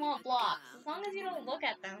 They just between want a blocks. girl As long as you don't look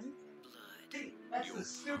at them. That's the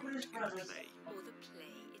stupidest premise. or the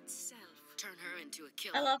play itself? Turn her into a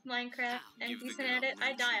killer. I love Minecraft and Give the decent girl at it.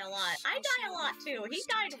 I die a lot. I die a lot too. He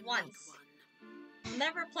died To once. make one.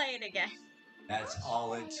 Never play it again. That's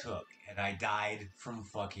all it took, and I died from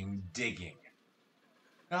fucking digging.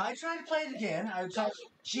 Now I tried to play it again.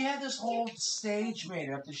 She had this whole stage made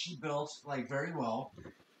up that she built like very well.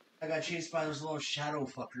 I got chased by those little shadow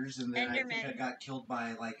fuckers, and then I think I Enderman. got killed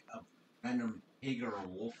by like a random pig or a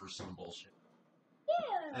wolf or some bullshit.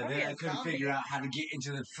 Yeah, And then I couldn't figure out how to get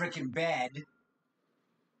into the frickin' bed.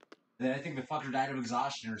 And then I think the fucker died of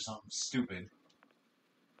exhaustion or something stupid.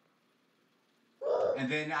 And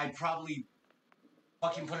then I probably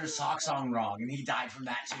fucking put her socks on wrong, and he died from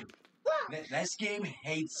that too. This game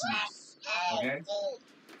hates me. Okay?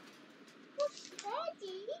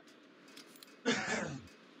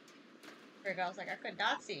 Here goes like I could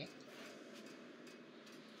not see.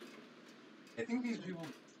 I think these people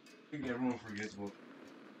think everyone forgets what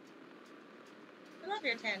I love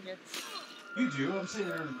your tangents. you do. I'm sitting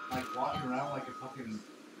there like walking around like a fucking.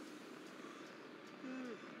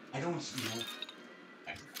 I don't know.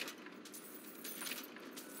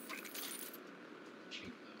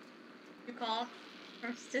 You call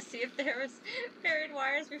first to see if there was buried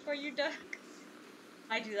wires before you dug.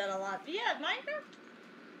 I do that a lot. But yeah, Minecraft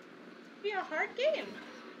be a hard game.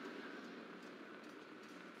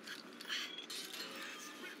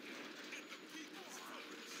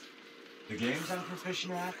 The games I'm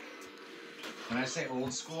proficient at, when I say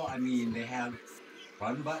old school, I mean they have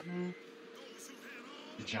run button,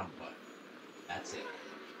 the jump button. That's it.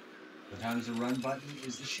 Sometimes the run button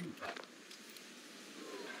is the shoot button.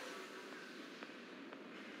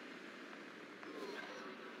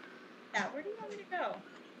 Yeah, where do you want me to go?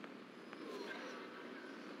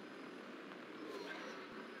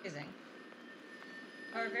 Confusing.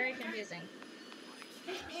 Or very confusing.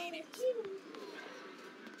 Okay.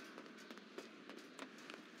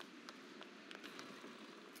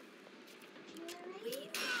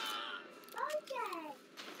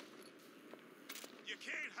 You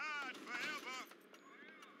can't hide forever.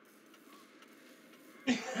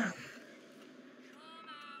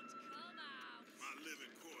 My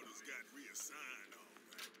living quarters got reassigned, all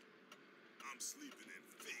right. I'm sleeping in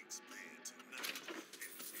Fink's bed tonight.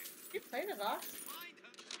 You play the boss?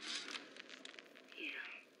 Yeah,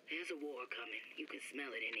 there's a war coming. You can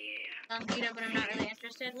smell it in the air. Peter, but I'm not really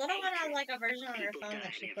interested. Little one has like a version on her phone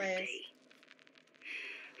that she plays.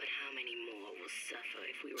 But how many more will suffer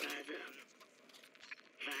if we rise up?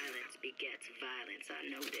 Violence begets violence. I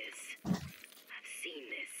know this. I've seen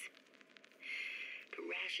this. The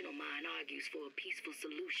rational mind argues for a peaceful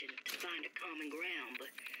solution to find a common ground, but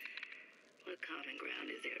what common ground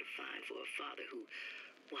is there to find for a father who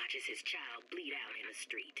watches his child bleed out in the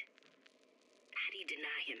street? How do you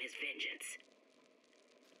deny him his vengeance?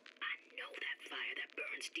 I know that fire that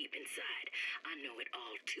burns deep inside. I know it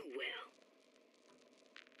all too well.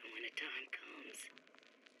 And when the time comes,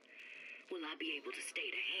 will I be able to stay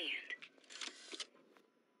the hand?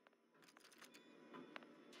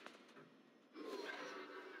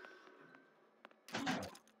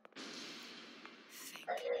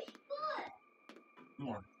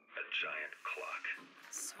 More. A giant clock.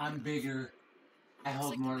 I'm bigger. I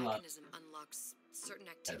hold more the luck. mechanism unlocks certain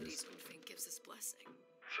activities when Fink gives his blessing.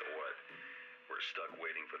 So what? We're stuck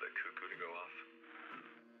waiting for the cuckoo to go off?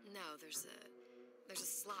 No, there's a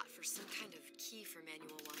slot for some kind of key for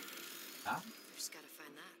manual winding. Huh? We just gotta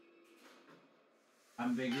find that.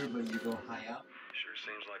 I'm bigger, but you go high up. Sure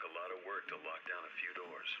seems like a lot of work to lock down a few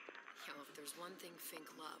doors. Yeah, well, if there's one thing Fink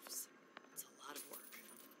loves, it's a lot of work.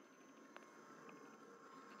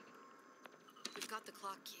 We've got the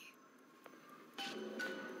clock key.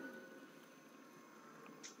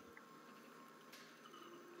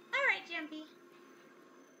 Alright, Jumpy.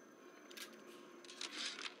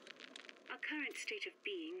 Our current state of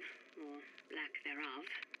being, or lack thereof,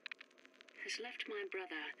 has left my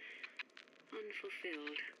brother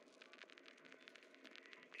unfulfilled.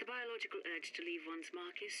 The biological urge to leave one's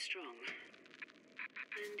mark is strong,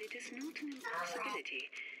 and it is not an impossibility.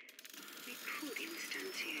 We could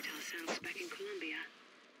instantiate ourselves back in Colombia,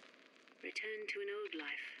 return to an old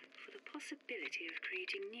life for the possibility of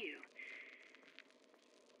creating new.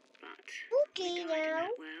 But Okay now.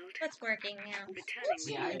 What's working now?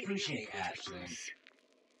 See, I appreciate Ashley.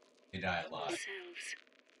 The dialogue.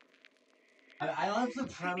 I love the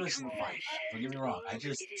premise of life. Don't get me wrong. I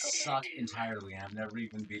just suck entirely. I've never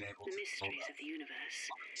even been able to. The mysteries of the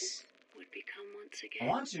universe would become once again.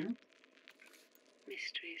 I want to.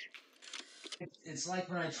 Mysteries. It's like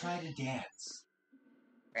when I try to dance.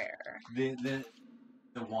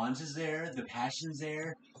 The want is there, the passion's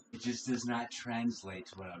there. It just does not translate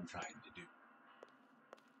to what I'm trying to do.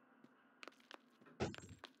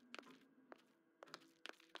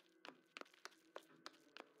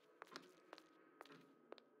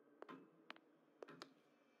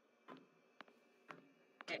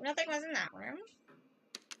 Nothing was in that room.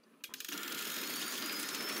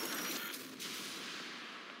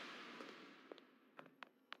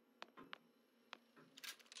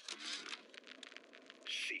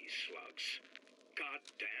 Sea slugs.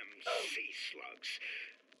 Goddamn sea slugs.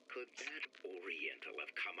 Could that Oriental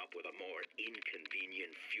have come up with a more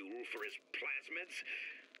inconvenient fuel for his plasmids?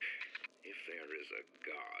 If there is a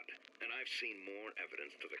God, and I've seen more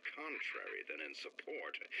evidence to the contrary than in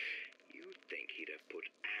support, you'd think he'd have put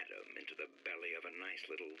Adam into the belly of a nice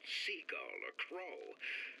little seagull or crow.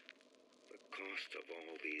 The cost of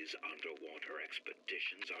all these underwater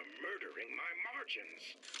expeditions are murdering my margins.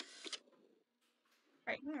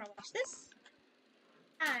 Right, I'm gonna watch this.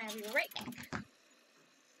 I'll be right back.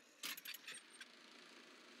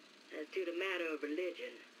 As to the matter of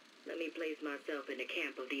religion, let me place myself in the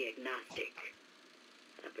camp of the agnostic.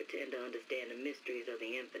 I pretend to understand the mysteries of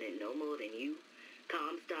the infinite no more than you,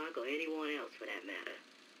 Comstock, or anyone else for that matter.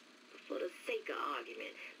 But for the sake of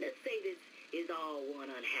argument, let's say this is all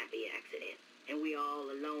one unhappy accident, and we're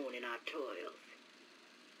all alone in our toils.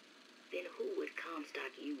 Then who would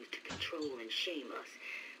Comstock use to control and shame us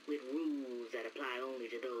with rules that apply only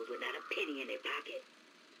to those with not a penny in their pocket?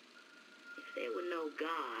 If there were no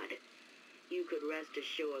God, you could rest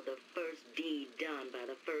assured the first deed done by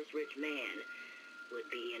the first rich man would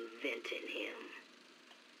be inventing him.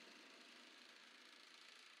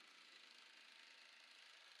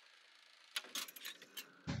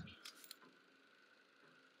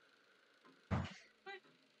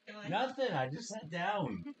 Nothing. I just sat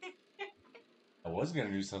down. I was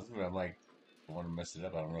gonna do something, but I'm like, I want to mess it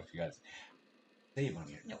up. I don't know if you guys save on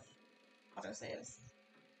here. No. Auto saves.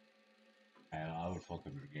 I would fuck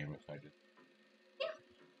with the game if I did.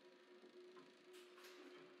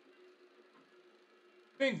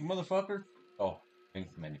 Pink, motherfucker. Oh,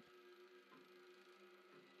 pink menu.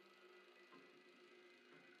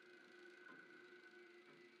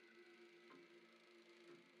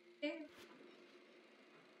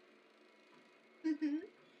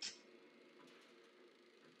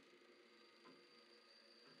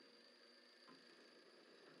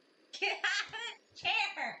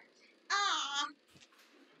 Chair. Ah,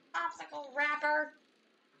 popsicle wrapper.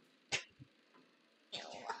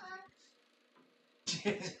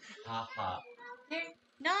 Ha ha. You're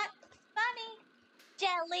not funny,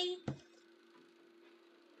 jelly.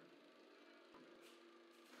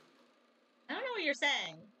 I don't know what you're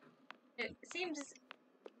saying. It seems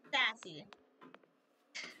sassy.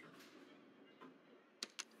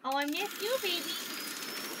 Oh, I miss you, baby.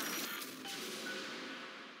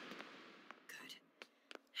 Good.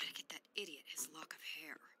 How to get that idiot his lock of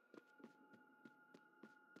hair.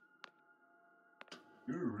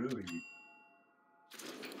 You're really.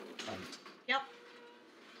 Yep.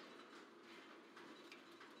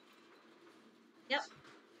 Yep.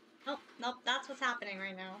 Nope, nope, that's what's happening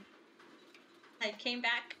right now. I came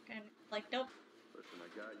back and like, nope. Listen, I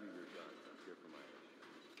got you your guns. I'm here for my ass.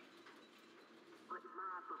 But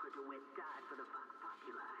my Booker DeWitt died for the Vox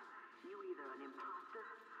Populi. You either an imposter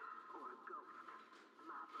or a ghost.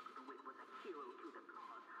 My Booker DeWitt was a hero to the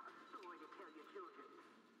cause, a story to tell your children.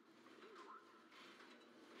 You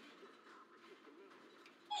just competition names.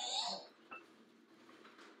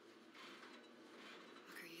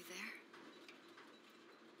 Look, are you there?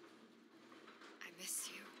 I miss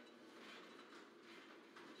you.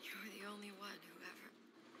 You were the only one who ever...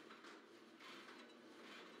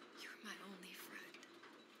 You were my only friend.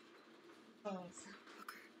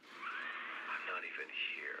 Booker. I'm not even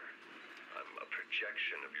here. I'm a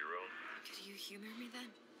projection of your own. Could you humor me then?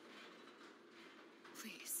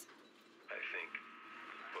 Please. I think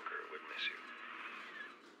Booker would miss you.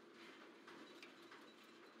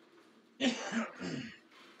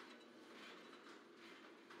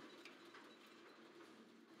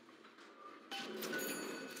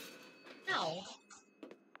 No.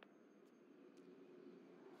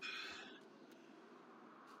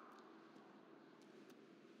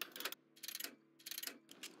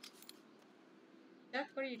 Duck,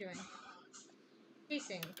 what are you doing?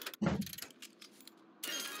 Chasing.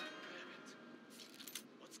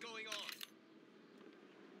 What's going on?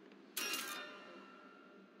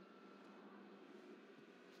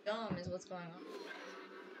 Dumb is what's going on.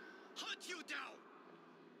 Hunt you down!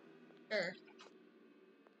 Sure.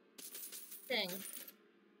 Thing.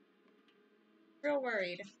 Real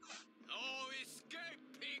worried. Oh, escape,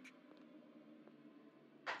 pig!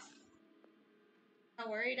 How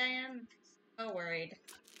worried I am? So worried.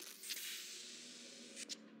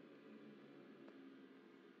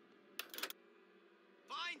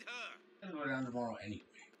 Find her! I'm gonna go down tomorrow anyway.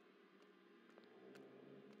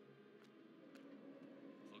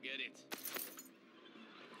 Forget it.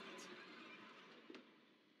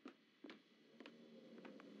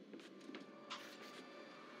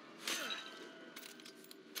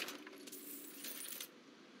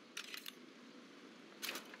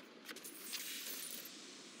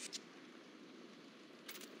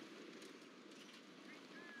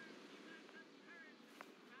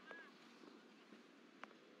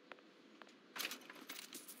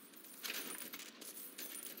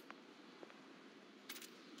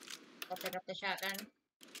 I'll pick up the shotgun.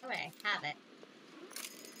 Oh, I have it.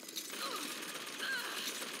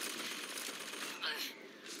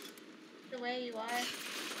 The way you are.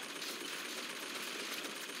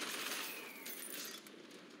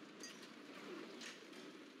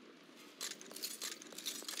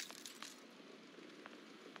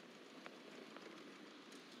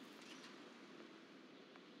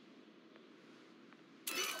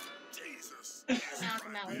 Jesus. Knock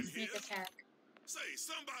him out with a sneak attack. Say,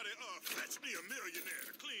 somebody fetch me a millionaire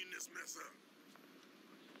to clean this mess up.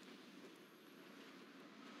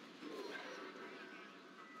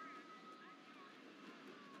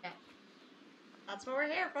 Yeah. That's what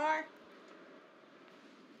we're here for.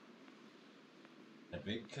 That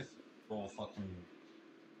big cathedral fucking.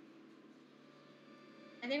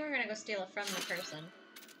 I think we're gonna go steal it from the person.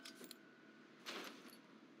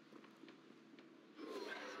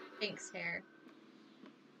 Pink's hair.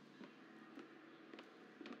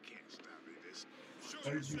 Can't stop me this.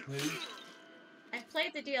 What did you play? I've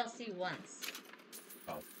played the DLC once.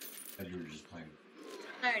 Oh, I thought you were just playing.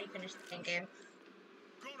 I already finished the main game.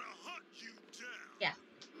 Gonna hunt you down. Yeah.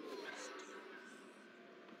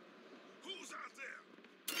 Who's out there?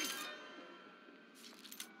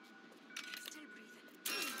 Still breathing.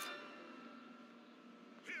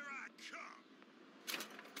 Here I come.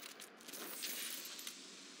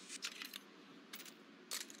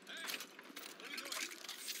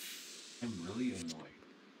 I'm really annoyed.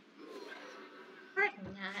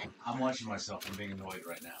 Pardon that. I'm watching myself. I'm being annoyed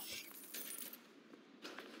right now.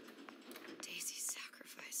 Daisy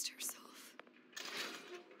sacrificed herself.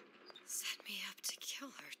 Set me up to kill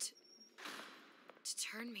her. To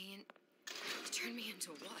turn me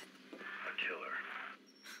into what? A killer.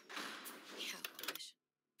 Yeah, mission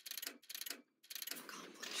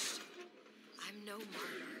accomplished. I'm no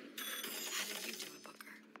martyr. How did you do it,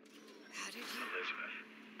 Booker? How did you? Elizabeth,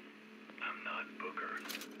 I'm not Booker.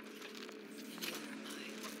 Neither am I.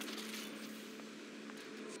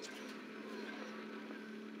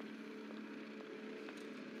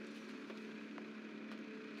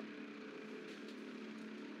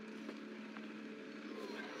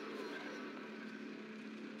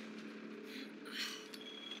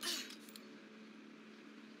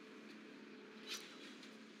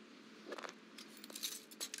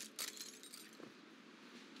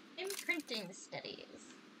 Imprinting studies.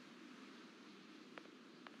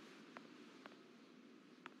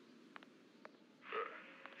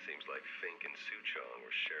 Seems like Fink and Suchong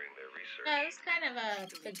were sharing their research. No, it was kind of a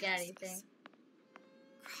Big Daddy thing.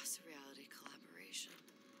 Cross-reality collaboration.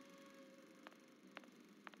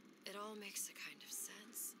 It all makes a kind of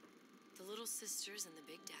sense. The little sisters and the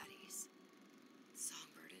big daddies.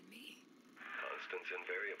 Songbird and me. Constants and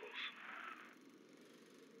variables.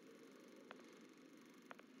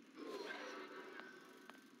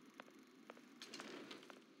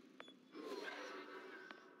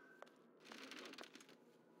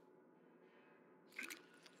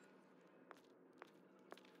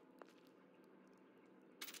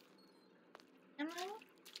 Hello?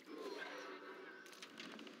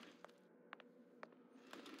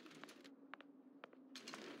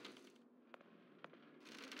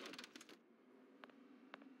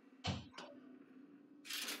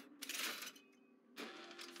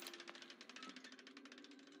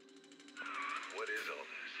 What is all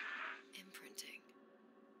this? Imprinting.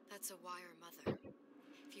 That's a wire mother.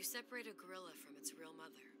 If you separate a gorilla from its real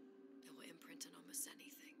mother, it will imprint on almost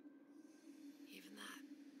anything. Even that.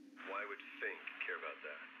 Why would Fink care about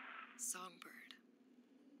that? Songbird.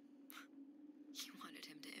 He wanted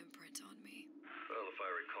him to imprint on me. Well, if I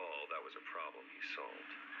recall, that was a problem he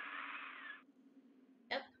solved.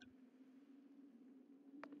 Yep.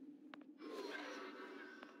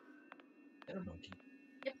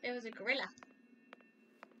 Yep, it was a gorilla.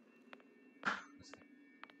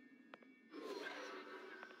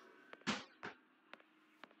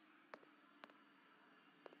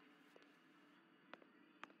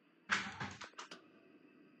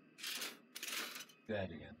 That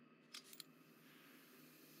again.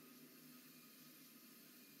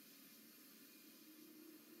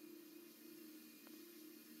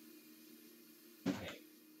 Okay.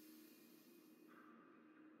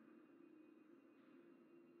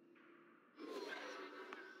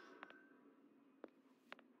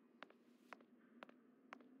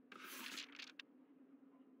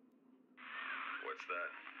 What's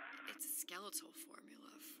that? It's a skeletal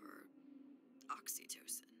formula for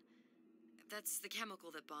oxytocin. That's the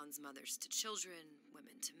chemical that bonds mothers to children,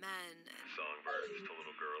 women to men, and Songbirds to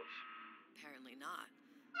little girls. apparently not.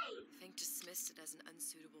 Fink dismissed it as an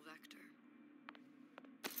unsuitable vector.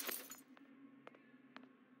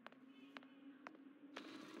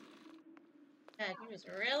 God, he was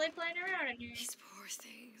really playing around in here. These poor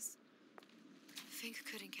things. Fink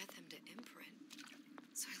couldn't get them to imprint,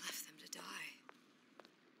 so I left them to die.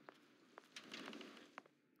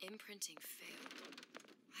 Imprinting failed.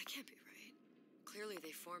 That can't be right. Clearly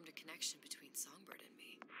they formed a connection between Songbird and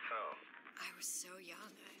me. How? I was so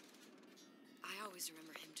young, I always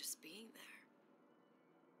remember him just being there.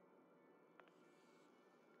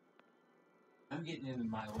 I'm getting into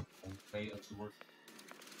my own way of the work.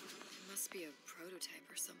 It must be a prototype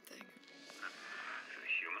or something. Is it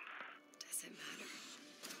human? Does it matter?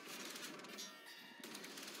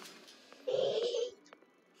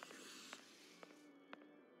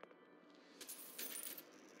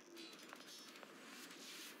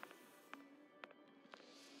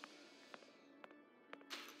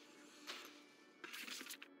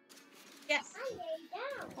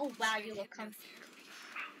 Oh wow, you look On the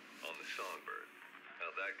Songbird.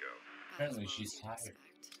 How'd that go? Apparently she's tired.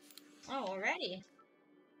 Oh, already.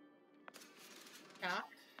 Doc.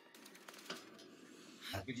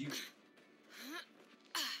 How could you?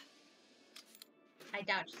 I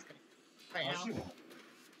doubt she's gonna. Right Oh, now. she won't.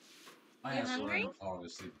 I You asked her hungry? to fall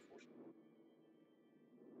asleep before.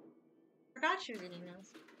 Forgot she was eating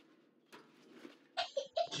those.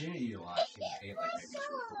 She didn't eat a lot. She ate like maybe 2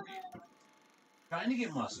 or 4 meals. Trying to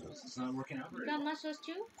get muscles. It's not working out You very got well. muscles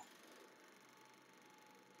too?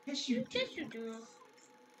 Yes, you do. Yes, you do.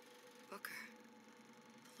 Booker,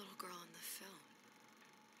 the little girl in the film.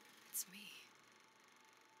 It's me.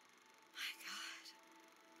 My God.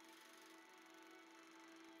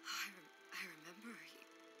 Oh, I remember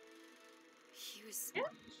he was.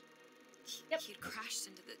 Yeah. He'd crashed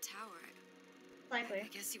into the tower. Likely. I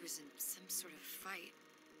guess he was in some sort of fight.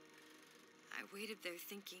 I waited there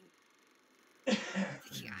thinking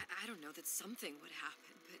I don't know, that something would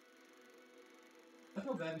happen, but I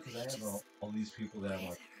feel bad because I have all these people that I'm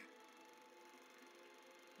like.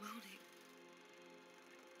 moaning.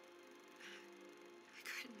 I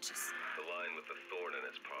couldn't just. The line with the thorn in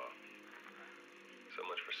its paw. So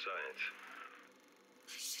much for science.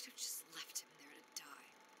 I should have just left him there to die.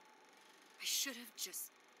 I should have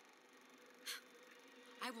just.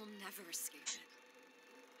 I will never escape it.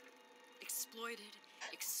 Exploited,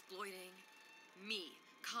 exploiting me,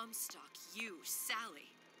 Comstock, you, Sally.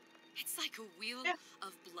 It's like a wheel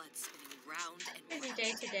of blood spinning round and round. Busy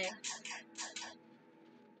day today.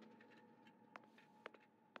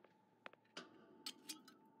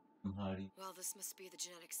 Well, this must be the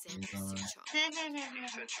genetic sample of Suchong. He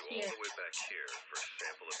sent you all the way back here for a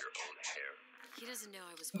sample of your own hair. He doesn't know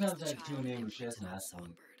I was Sometimes once the I child tune in of when she has an Tom ass one.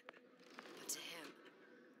 Songbird. But to him,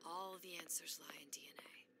 all the answers lie in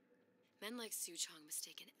DNA. Men like Suchong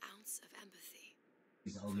mistake an ounce of empathy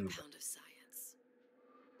He's for a older. pound of science.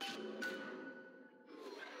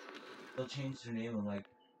 They'll change their name. I'm like,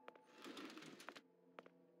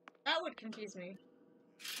 That would confuse me.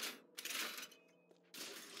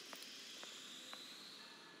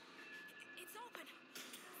 It's open.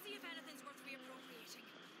 See if anything's worth reappropriating.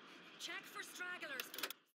 Check for stragglers.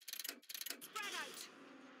 Spread out.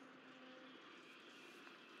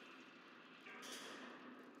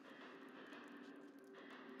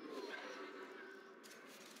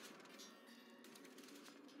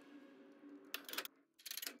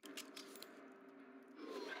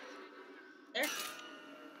 There.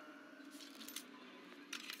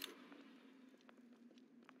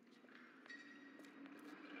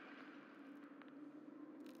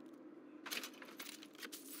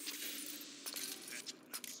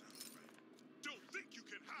 Don't think you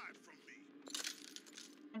can hide from me.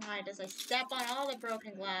 And hide as I step on all the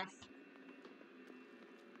broken glass.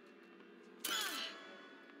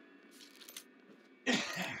 You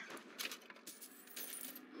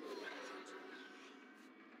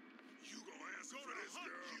gonna ask for this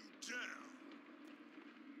girl? You down.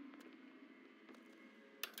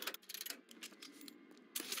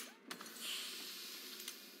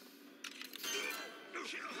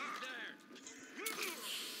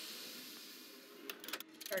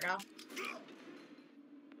 There we go.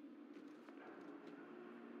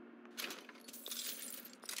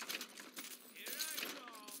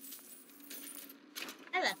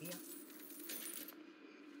 I love you.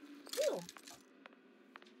 Ooh.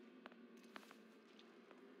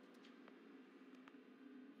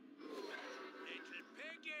 Little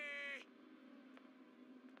piggy!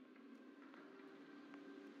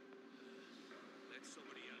 Let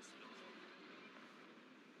somebody else look.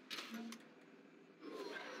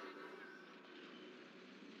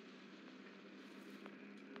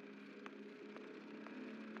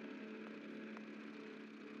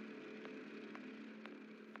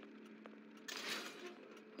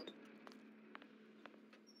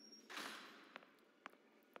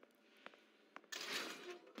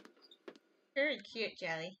 Very cute,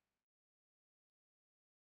 Jelly.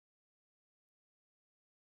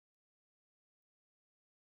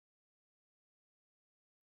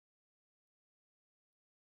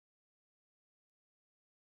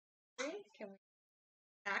 Can we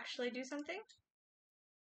actually do something?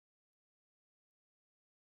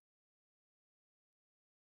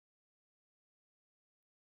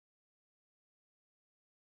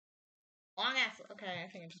 Long ass. Okay, I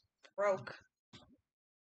think it just broke.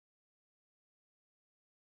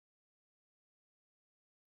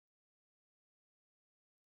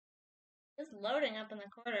 It's loading up in the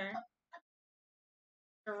corner.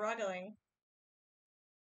 Struggling.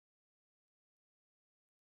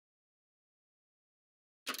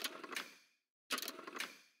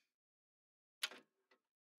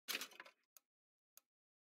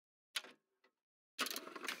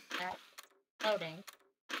 loading.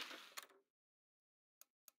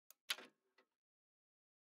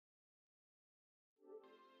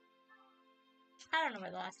 I don't know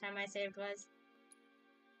where the last time I saved was.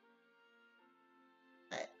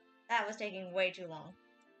 But that was taking way too long.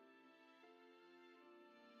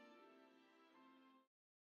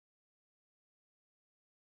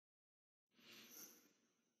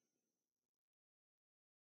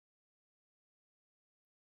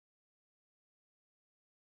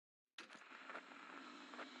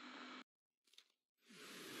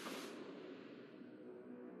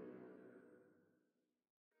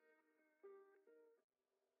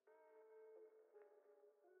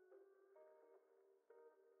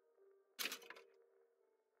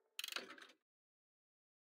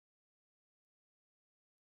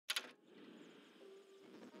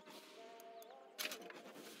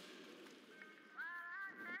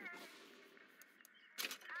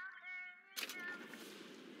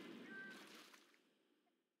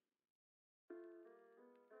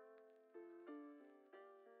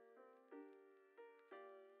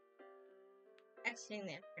 Exiting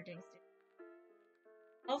the imprinting station.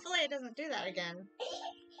 Hopefully it doesn't do that again.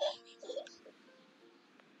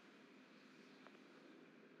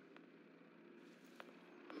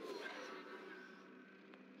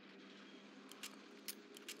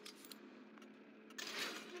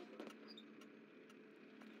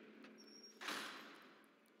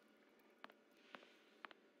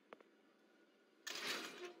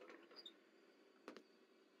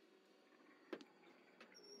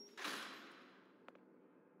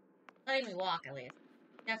 Letting me walk, at least.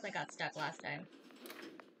 Definitely got stuck last time.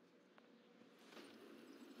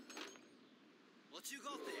 What you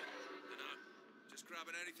got there? Dunno. Just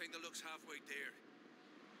grabbing anything that looks halfway there.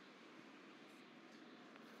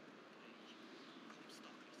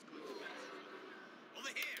 Over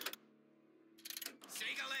here!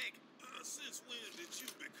 Shake a leg! Since when did you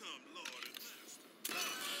become Lord and Master?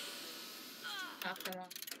 Knocked him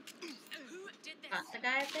off. Who did this? Got the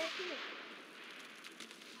guy up there too.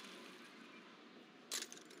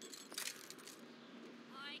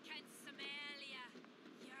 I can smell ya.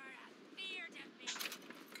 You're afeard of me.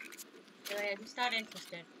 Really, I'm just not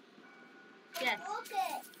interested. Yes.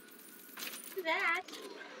 Okay. Do that.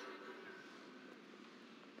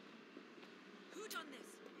 Who done this?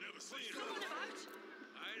 Never seen What's her. going about?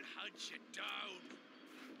 I'll hunt you down.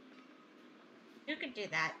 You can do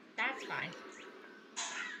that. That's fine. That's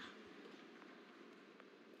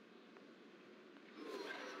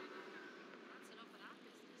enough of that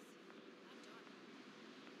business.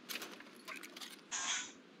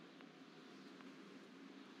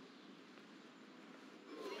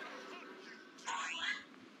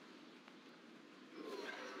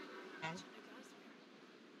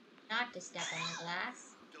 Not to step on the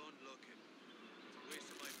glass. Done looking. It's a waste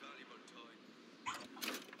of my valuable time.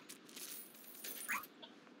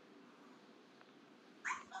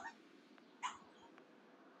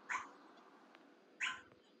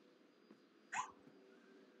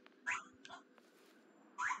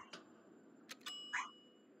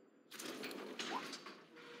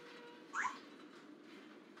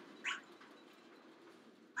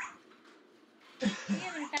 We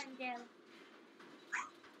haven't found Jill.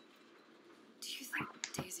 Do you think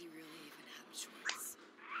Daisy really even had a choice?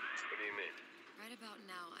 What do you mean? Right about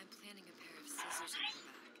now, I'm planting a pair of scissors in her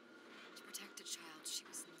back to protect a child she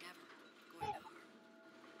was never going to harm.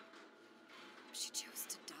 She chose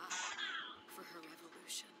to die for her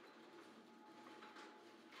revolution.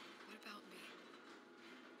 What about me?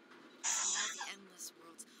 All the endless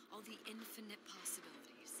worlds, all the infinite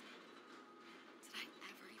possibilities. Did I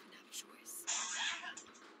ever even have a choice?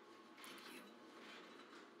 Did you?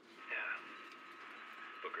 Yeah.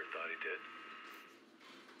 Booker thought he did.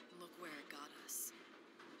 Look where it got us.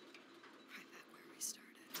 Right back where we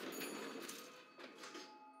started.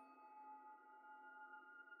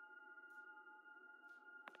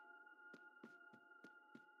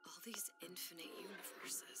 All these infinite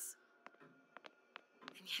universes.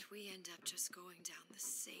 And yet we end up just going down the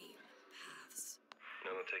same paths. I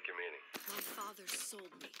don't take your meaning. My father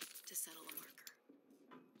sold me to settle a marker.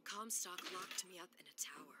 Comstock locked me up in a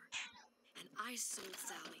tower. And I sold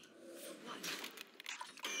Sally for what?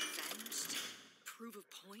 Revenge? Prove a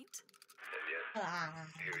point? And yet,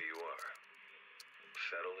 here you are.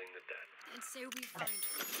 Settling the debt. And say we find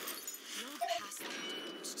her. No past that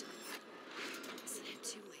damage to me. Isn't it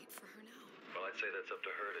too late for her now? Well, I'd say that's up to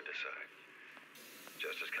her to decide.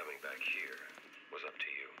 Justice coming back here was up to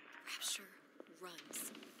you. Rapture runs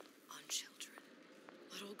on children.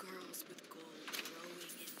 Little girls with gold growing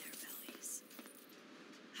in their bellies.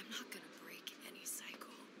 I'm not gonna break any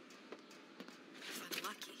cycle. If I'm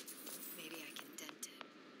lucky, maybe I can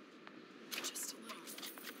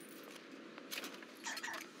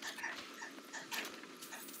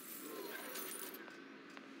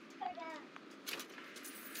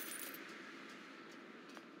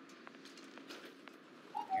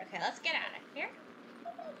Okay, let's get out of here.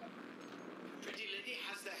 Pretty lady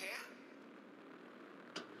has the hair.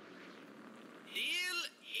 Deal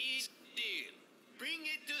is deal. Bring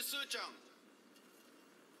it to Suchong.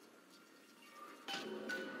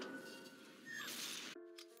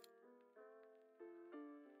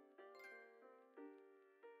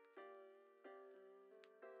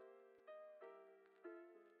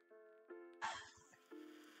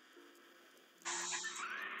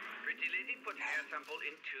 Pretty lady put hair sample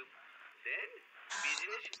in tube. Then,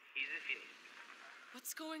 business is finished.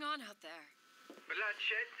 What's going on out there?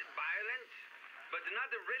 Bloodshed, violence, but not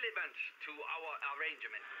relevant to our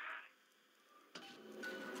arrangement.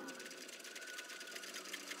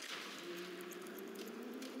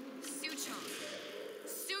 Suchong.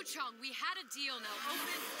 Suchong, we had a deal. Now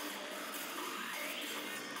open.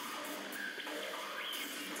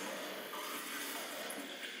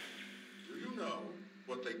 Do you know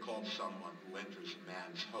what they call someone who enters a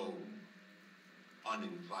man's home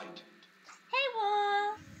uninvited? Hey,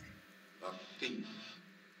 Wolf. A thief.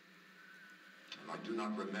 And I do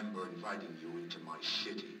not remember inviting you into my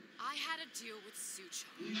city. I had a deal with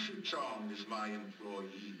Suchong. Ishu Chong is my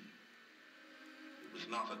employee. It was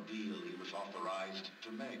not a deal he was authorized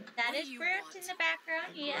to make. That is Brent in the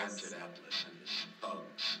background, I yes. granted Atlas and his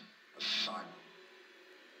thugs asylum.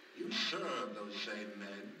 You serve those same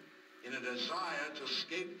men in a desire to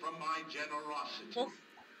escape from my generosity.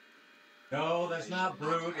 No, that's not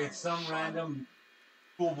Brute. It's some random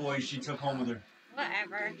schoolboy she took home with her.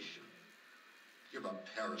 Whatever. Give a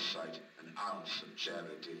parasite an ounce of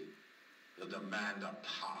charity. He'll demand a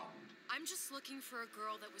pound. I'm just looking for a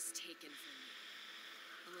girl that was taken from me.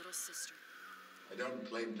 A little sister. I don't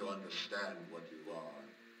claim to understand what you are,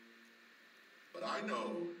 but I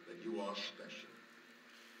know that you are special.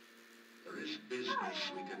 There is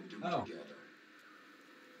business we can do together.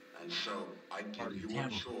 And so I give you a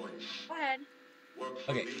choice. Go ahead. Work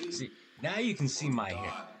for Okay, me, see, now you can see my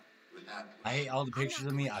hair. with Atlas. I hate all the pictures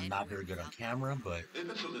of me. I'm not very good on camera, but If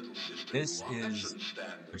it's a little sister this you want, that is shouldn't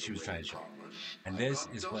stand in what she the was way trying of to show. commerce. And My this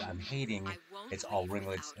God is what I'm doesn't. hating. It's all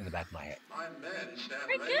ringlets in the back of my head. My men stand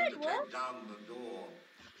Very ready good, to Wolf. take down the door.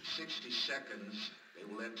 In 60 seconds, they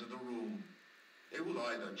will enter the room. They will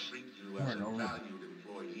either treat you as a valued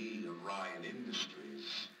employee of Ryan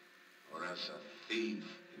Industries or as a thief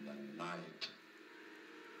in the night.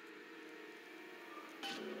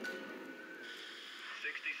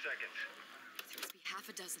 60 seconds. There must be half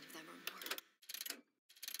a dozen of them or more.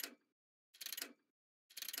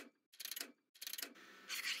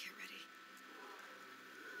 I've got to get ready.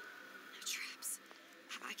 No traps.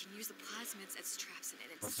 I can use the plasmids as traps and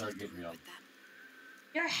Let's start steal getting me the up. with them.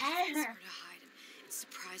 Your It's hair. where to hide and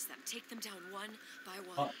surprise them. Take them down one by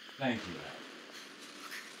one. Oh, thank you.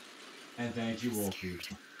 And thank you, Wolfie.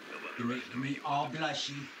 You make me all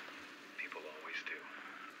blushy. People always do.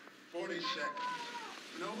 40 seconds.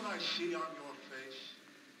 You know what I see on your face?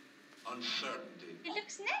 Uncertainty. It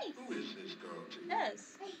looks nice. Who is this girl to you? It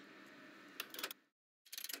does.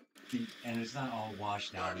 And it's not all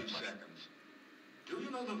washed out. 30 seconds. Do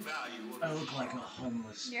you know the value of I look like a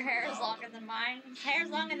homeless. Your hair is longer than mine. His hair's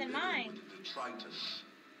longer than mine. detritus?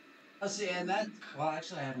 Oh, see, and that. Well,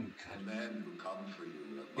 actually, I haven't cut The men who come for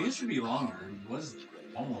you. it. It used to be longer. It was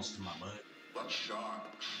almost to my butt. What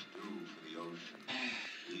sharks do for the ocean,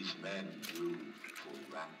 these men do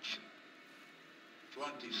for rapture.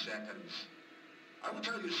 20 seconds. I will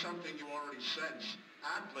tell you something you already sense.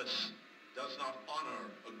 Atlas does not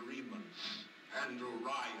honor agreements. Andrew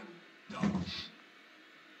Ryan does.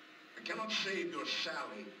 I cannot save your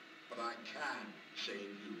Sally, but I can save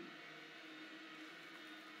you.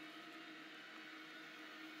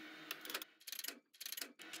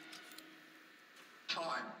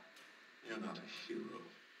 Time. You're not a hero.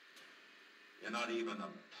 You're not even a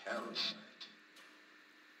parasite.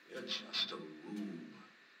 You're just a room.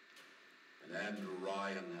 And Andrew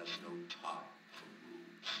Ryan has no time for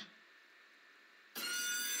rooms.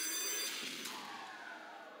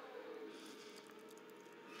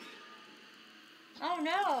 Oh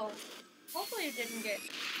no. Hopefully it didn't get.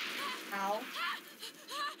 Ow.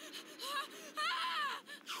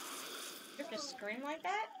 You have to scream like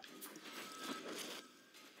that?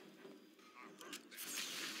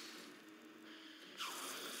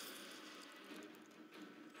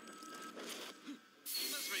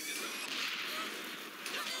 Let's ring this up.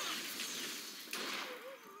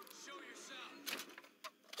 Show yourself.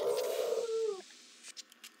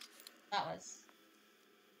 That was.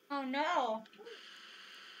 Oh no.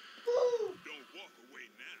 Don't walk away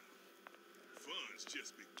now. Fun's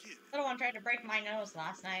just beginning. Little one tried to break my nose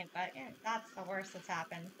last night, but yeah, that's the worst that's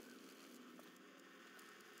happened.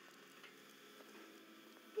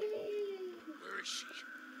 is she?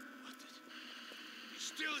 What the... You're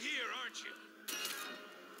still here, aren't you?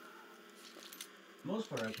 For the most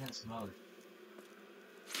part, I can't smell it.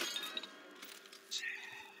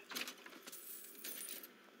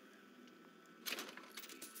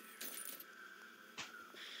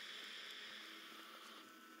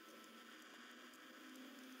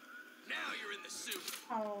 Now you're in the soup.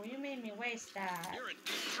 Oh, you made me waste that. You're in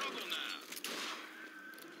deep trouble now.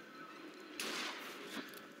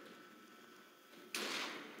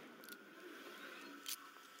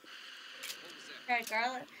 Right,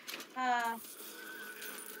 garlic.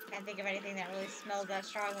 Can't think of anything that really smells that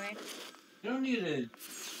strongly. You don't need to.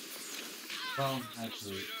 Well,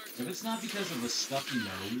 actually, if it's not because of a stuffy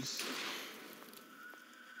nose,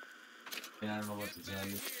 then I don't know what to tell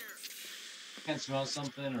you. Can't smell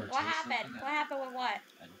something or What taste happened? something. What happened with what?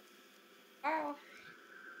 Oh.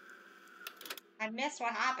 I missed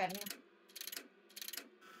what happened.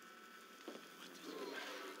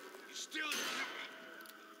 You still...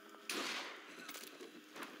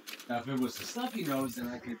 Now, if it was the stuffy nose, then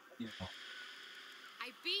I could, you know.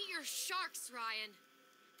 I beat your sharks, Ryan.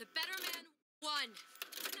 The better man won.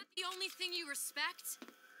 Isn't that the only thing you respect?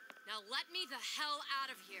 Now let me the hell out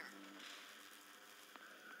of here.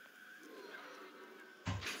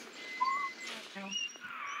 Sounds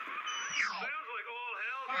like all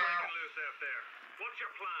hell's breaking loose out there. What's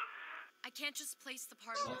your plan? I can't just place the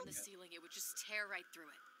particle on the ceiling. It would just tear right through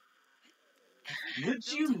it. Would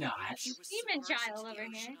you not? Demon child over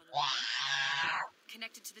here.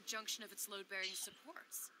 Connected to the junction of its load-bearing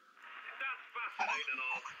supports. That's fascinating and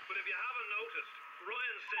all, but if you haven't noticed,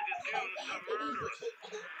 Ryan sent his goons to murder us.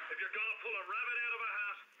 If you're gonna pull a rabbit out of a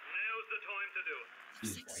hat, now's the time to do it.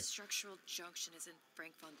 Looks like the structural junction is in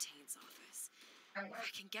Frank Fontaine's office. I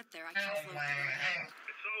can get there. I can float through it.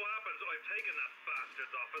 It so happens I've taken that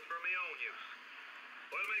bastard's office for my own use.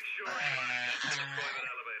 I'll make sure you get to the private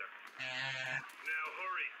elevator. Now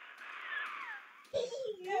hurry.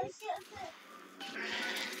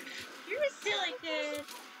 You're a silly kid.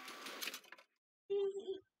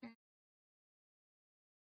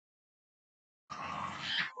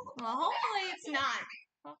 Well, hopefully it's not.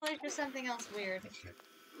 Hopefully it's just something else weird. Don't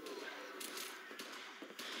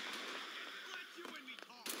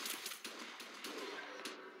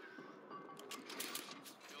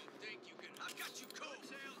think you can... I've got you cold.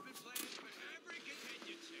 Sale's been playing for every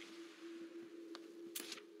contingency.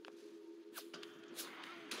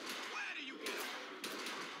 Where do you get it?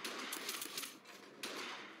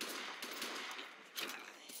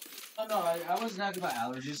 Oh no, I wasn't talking about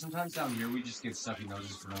allergies. Sometimes down here we just get stuffy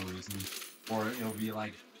noses for no reason. Or it'll be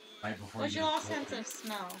like right before What's you your get lost cold. sense of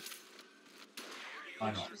smell?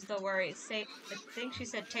 I know. Is the worry. Say, I think she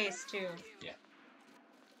said taste too. Yeah.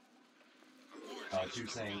 She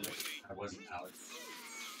was saying that I wasn't allergic.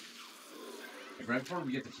 Like, right before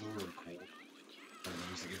we get the flu or the cold, I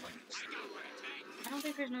nose to get like. I don't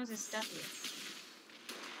think her nose is stuffy.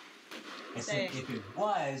 I said if it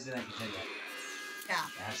was, then I could tell you. Yeah.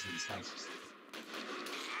 It has to be spicy.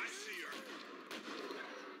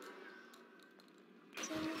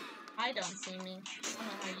 I don't see me. I don't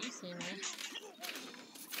know how you see me.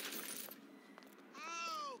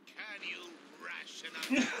 Oh, can you ration up?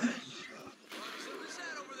 Who's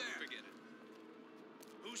that over there? Forget it.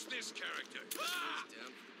 Who's this character? Ah!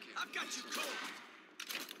 I've got you cold.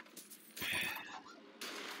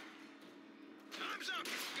 Time's up,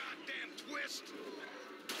 you goddamn twist.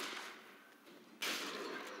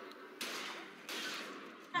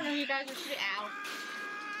 I don't know, you guys are shooting out.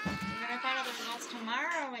 We're gonna find out the results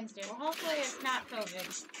tomorrow or Wednesday. Well, hopefully it's not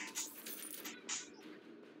COVID.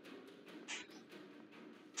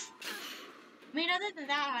 I mean, other than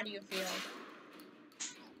that, how do you feel?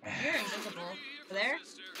 You're invisible. Over there?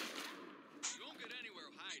 You won't get anywhere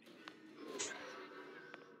hiding.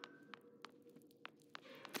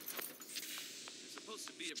 You're supposed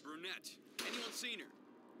to be a brunette. Anyone seen her?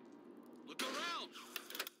 Look around.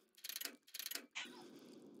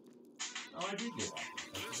 Oh, I did get one.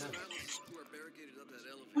 Who are barricaded up that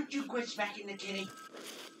elevator. Would you quit smacking the kitty?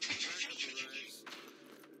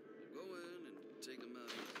 Go in and take them out.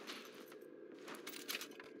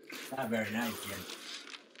 Not very nice, kid.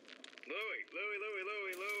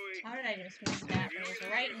 Louie. How did I just miss that? It was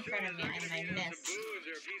right in front of me and I missed. Booze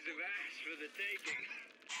or a piece of ass for the taking.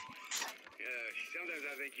 Sometimes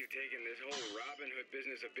I think you've taken this whole Robin Hood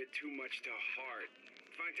business a bit too much to heart.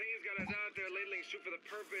 Fontaine's got us out there ladling soup for the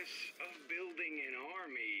purpose of building an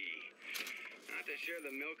army, not to share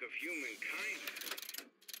the milk of humankind.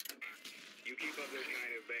 You keep up this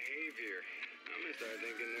kind of behavior, I'm gonna start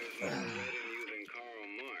thinking there's more red in you than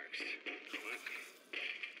Karl Marx. What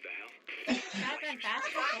the hell? Shotgun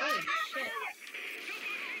faster? Holy shit.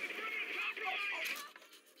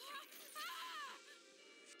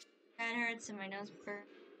 hurts and my nose burns.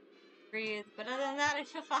 Breathe, but other than that, I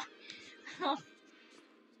feel fine.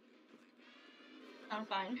 I'm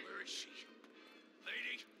fine. Where is she?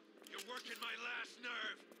 Lady, you're working my last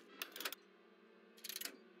nerve.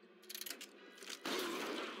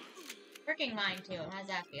 Working mine too. How's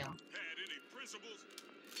that feel? Had any principles,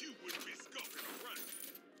 you wouldn't be skulking around.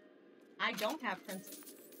 I don't have principles.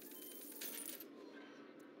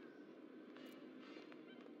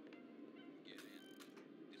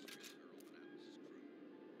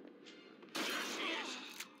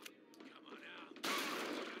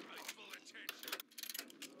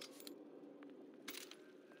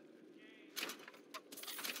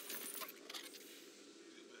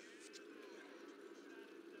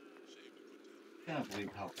 I can't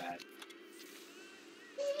believe how bad.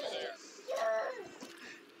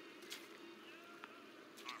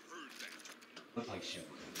 Look like shit.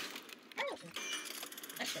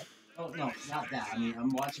 Oh no, not that. I mean, I'm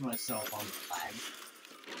watching myself on the flag.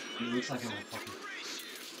 It looks like I'm a fucking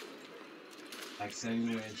like setting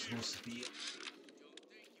the way it's supposed to be.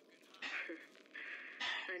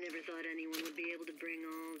 I never thought anyone would be able to bring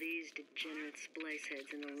all these degenerate splice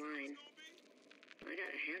heads in a line. I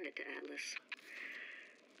gotta hand it to Atlas.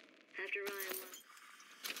 After Ryan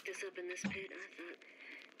locked us up in this pit, I thought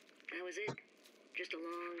that was it. Just a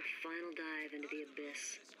long, final dive into the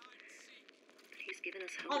abyss. But he's given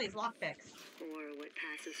us hope. All these lockpicks. Or what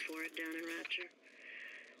passes for it down in Rapture.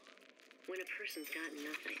 When a person's got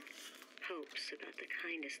nothing, hope's about the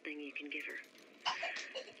kindest thing you can give her.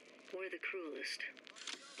 Or the cruelest.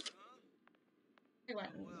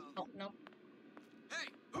 Oh, no. Hey,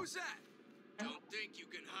 who's that? Don't think you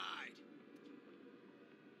can hide.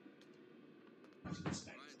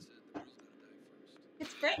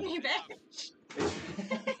 It's Brittany, bitch.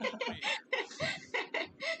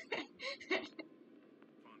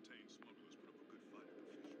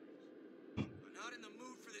 I'm not in the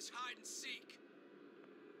mood for this hide and seek.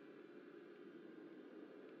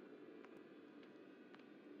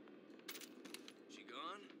 She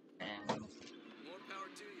gone? More power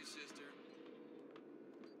to you, sister.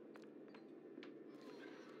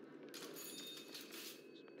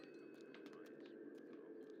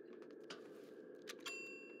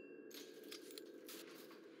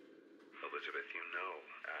 Elizabeth, you know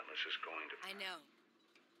Atlas is going to... I know.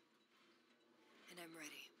 And I'm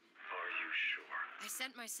ready. Are you sure? I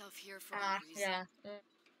sent myself here for a reason. Yeah.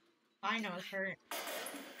 I know it's hurt.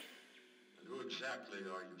 And who exactly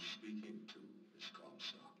are you speaking to, Miss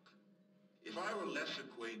Comstock? If I were less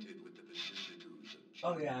acquainted with the vicissitudes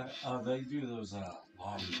of... Oh yeah, they do those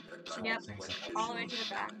long Yep, things like all the way to the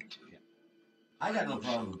back. Yeah. I got no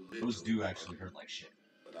problem. Those do actually hurt like shit.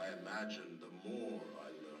 But I imagine the more I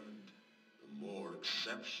learned, the more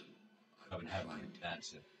exceptional I would find it.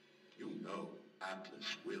 That's it. You know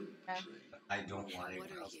Atlas will betray you. I don't want What anyone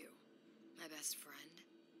are else. you? My best friend?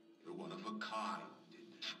 You're one of a kind in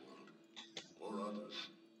this world. Or others.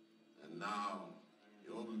 And now,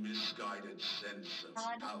 your misguided sense of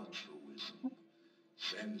altruism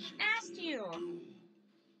sends you to your doom.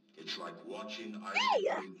 It's like watching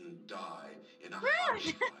Isaac Newton die in a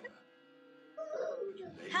house fire.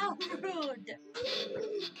 How rude!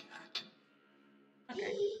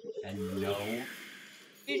 Okay. And no.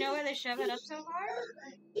 Do you know where they shove it up so far?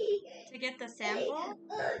 To get the sample?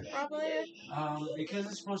 Probably? Because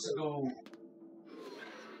it's supposed to go...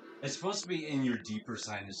 It's supposed to be in your deeper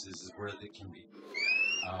sinuses is where they can be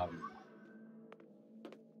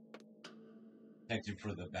protected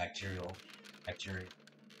for the bacteria.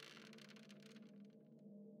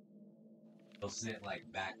 They'll sit like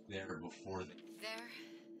back there before they...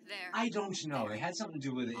 There. I don't know. It had something to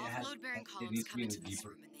do with it. All It has. load-bearing It columns needs to come be in the into this deeper.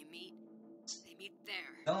 room and they meet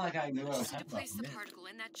there. Not like I knew I was Just talking to place about the it. particle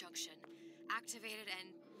in that junction, activate it,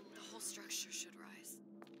 and the whole structure should rise.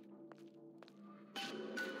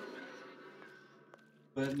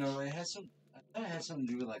 But no, it has some. I thought it had something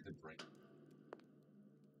to do with like the brain.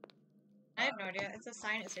 I have no idea. It's a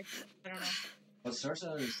sinus issue. I don't know. Well, it starts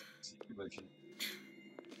out as but can.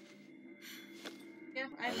 Yeah,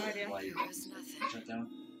 I have no idea. Why you shut down?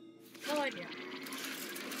 No idea.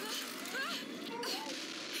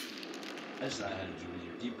 I just thought it had to do with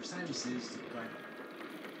your deeper sinuses to provide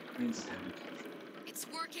brainstem. It's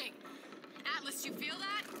working! Atlas, you feel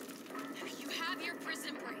that? You have your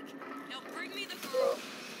prison break. Now bring me the girl.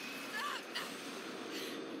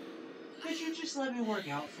 Could you just let me work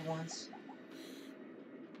out for once?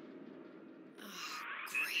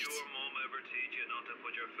 Did your mom ever teach you not to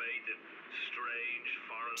put your faith in strange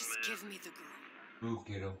foreign Just men? give me the girl. Move,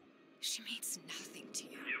 kiddo. She means nothing to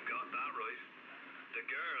you. You've got that right. The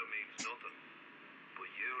girl means nothing. But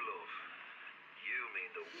you, love, You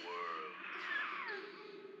mean the world.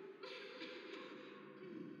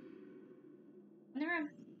 In the room.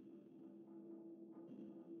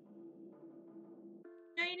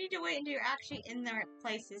 No, you need to wait until you're actually in the right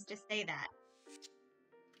places to say that.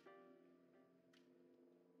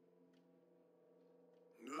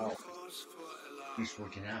 No cause for alarm. He's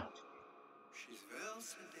working out. She's well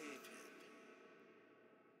sedated.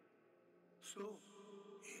 So,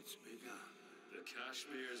 it's begun. The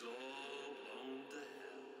Kashmir's all blown to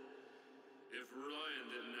hell. If Ryan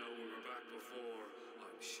didn't know we were back before,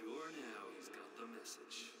 I'm sure now he's got the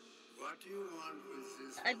message. What do you want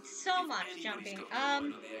with this? So much jumping.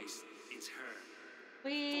 It's her.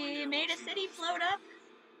 We made a city float up.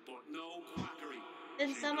 But no quackery.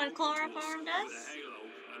 Then someone chloroformed us. With a halo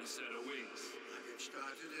and a set of wings.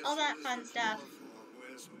 All that fun stuff.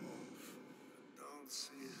 Where's Morph? Don't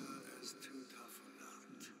see her as too tough a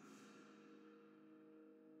nut.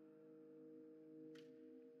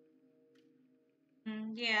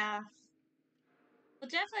 Yeah. We'll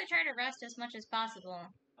definitely try to rest as much as possible.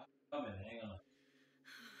 Come in, hang on.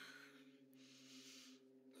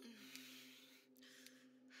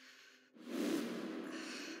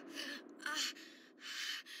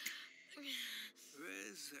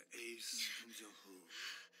 Where's the ace in the hole?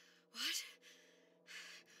 What?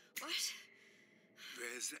 What?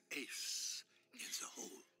 Where's the ace in the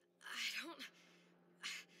hole?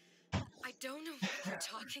 I don't know what you're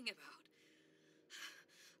talking about.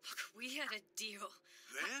 Look, we had a deal.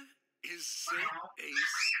 Where is the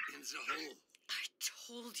ace in the hole? I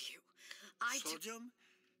told you. Sodium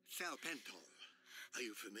salpental. Are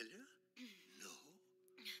you familiar? No.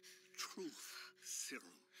 Truth serum.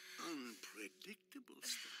 Unpredictable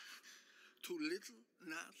stuff. Too little,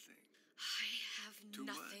 nothing. I have Too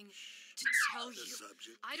nothing much. to tell The you.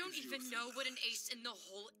 subject I don't is even know what an ace in the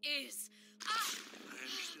hole is. Ah! I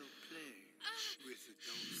am still playing with the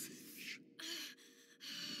dosage.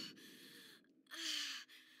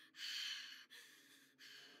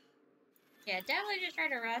 Yeah, definitely just try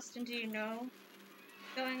to rest until you know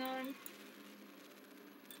what's going on.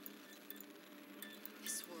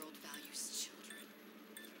 This world values children,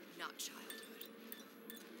 not childhood.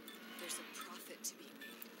 There's a profit to be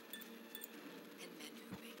made, and men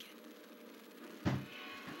who make it.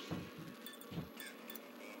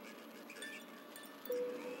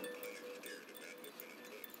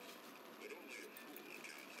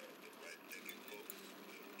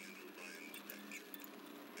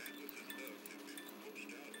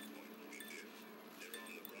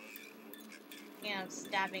 You know,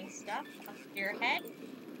 stabbing stuff up your head.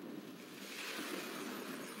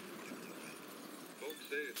 Folks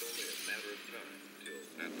say it's only a matter of time till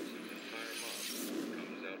Atlas's entire mob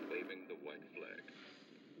comes out waving the white flag.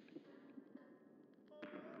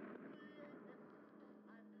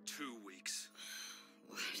 2 weeks.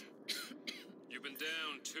 What? You've been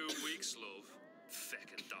down 2 weeks, love.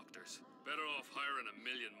 Feckin' doctors. Better off hiring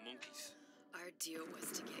 1,000,000 monkeys. Our deal was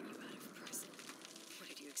to get you out of prison. What,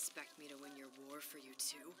 did you expect me to win your war for you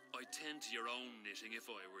too? I'd tend to your own knitting if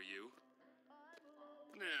I were you.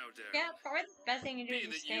 Now, Darren. Yeah, probably the best thing you do is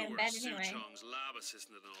Being just that stay you in were bed Sue anyway. Chong's lab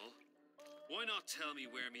assistant and all, why not tell me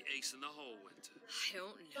where me ace in the hole went to? I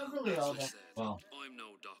don't know. Not really all that well. I'm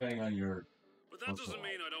no doctor. Depending on your. But that doesn't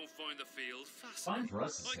mean I don't find the field Fine fascinating. for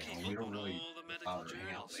us to I say. keep We up don't on really all the medical bother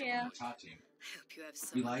anything else. journals. Yeah. Talk to you. I hope you have We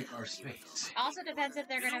someone like to our help you with all space. that Also depends if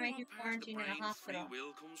they're You gonna know make you what part of the quarantine in a brain hospital. free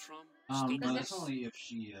will comes from? No, Does that's it- only if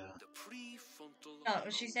she. The prefrontal No,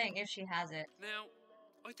 lobe. she's saying if she has it. Now,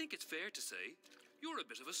 I think it's fair to say you're a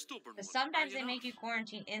bit of a stubborn one. Because sometimes are they make you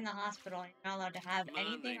quarantine in the hospital and you're not allowed to have A man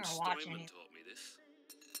anything named or watch Steinman anything. taught me this.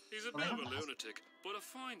 He's a Well, bit they of a have lunatic, but a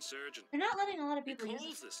fine surgeon. They're not letting a lot of He people use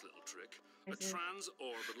calls it. this little trick a Is it-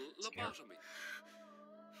 transorbital lobotomy.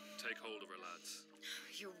 Take hold of her, lads.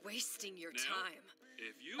 You're wasting your Now, time.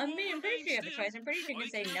 If you I mean, I'm pretty sure you have a still, choice. I'm pretty sure you I can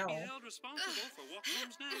say can't no. be held responsible for what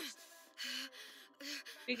comes next.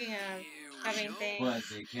 Speaking of Here we having go. things. But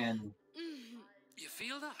they can You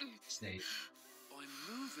feel that? stay. I'm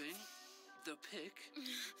moving the pick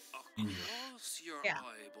In your- across your Yeah.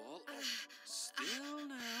 eyeball, still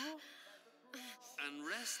now, and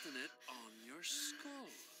resting it on your skull.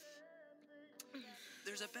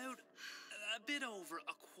 There's about a bit over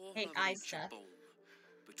a quarter Hey, of eye an inch stuff. of bone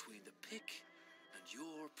between the pick and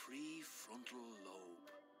your prefrontal lobe.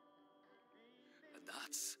 And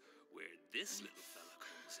that's where this little fella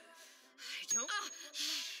comes in. I don't.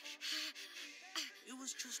 It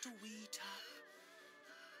was just a wee tap.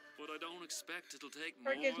 But I don't expect it'll take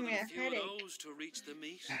more That gives than me a a few headache. of those to reach the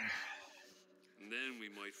meat. And then we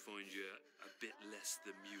might find you a bit less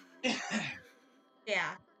the mule.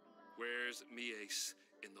 Yeah. Where's me ace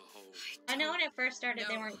in the hole. I know when it first started,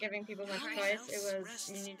 they No. weren't giving people much Nothing choice. It else was rests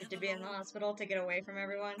you needed in to the be in the lobe. hospital to get away from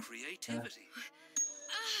everyone. Creativity.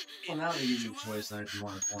 Well, now they give you a choice that if you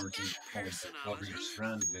want to quarantine at home, but whoever you're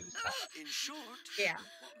surrounded with is fine. In short, Yeah.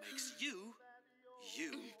 what makes you,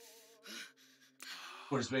 you?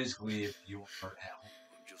 But it's basically if you are at home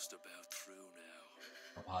I'm just about through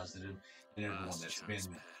now. are positive, and everyone Last that's chance,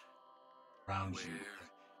 been Pat. around Where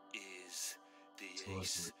you, is the Closer.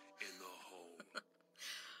 ace in the hole?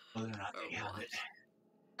 whether or not Or they have what? it.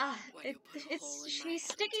 Why do you put a hole in my She's head and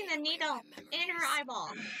sticking take the away needle my in her memories?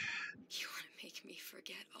 eyeball. You want to make me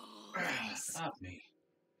forget all this. Stop me.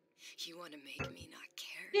 You want to make me not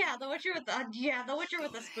care. Yeah, the Witcher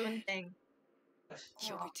with the spoon thing.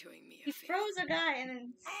 You'll be doing me a He favor. froze a guy and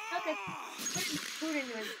then stuck a fucking spoon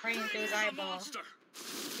into his brain, into his eyeball.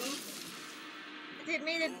 It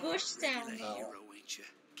made a goosh sound though. Hero, ain't you?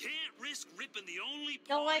 Can't risk ripping the only part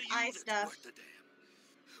Don't like of you eye that's stuff. worth a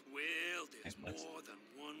damn. Well, there's more than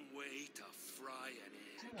one way to fry an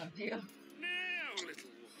egg. I love you. Now,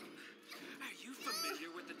 little one, are you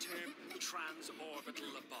familiar with the term transorbital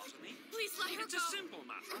lobotomy? Please let her It's go. a simple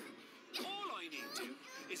matter. All I need to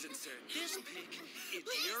is insert this pick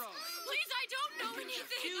into your eye. Please, I don't know Give anything.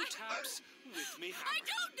 a few taps with me hammer. I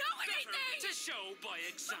don't know Better anything. to show by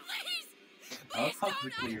example. Please. I love how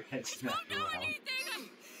quickly your head snapped around. I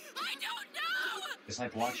don't know. It's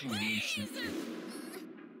like watching me shoot you.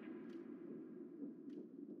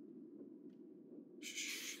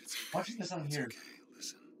 Watching this on here,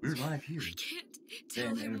 we're live here. I can't tell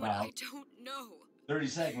Then in him what about I don't know. 30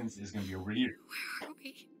 seconds is going to be over here. Where are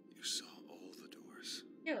we? You saw all the doors.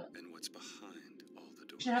 Yeah. And what's behind all the You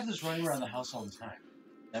doors. should have this running around the house all the time.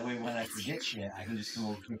 That way when I forget shit, I can just come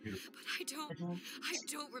over to the computer. But I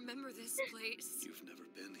don't remember this place. You've never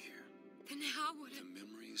been here. Then how would The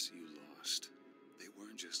memories you lost, they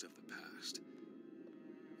weren't just of the past.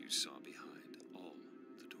 You saw behind all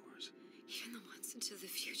the doors. even the ones into the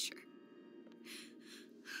future?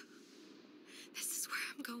 This is where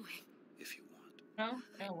I'm going. If you want.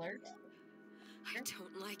 No, alert. I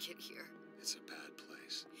don't like it here. It's a bad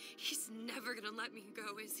place. He's never gonna let me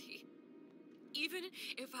go, is he? Even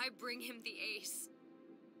if I bring him the ace.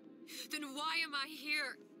 Then why am I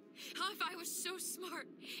here? How if I was so smart?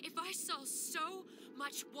 If I saw so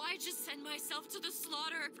much, why just send myself to the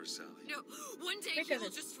slaughter? For Sally. No, one day he Because will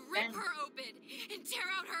it's just rip Ben. her open and tear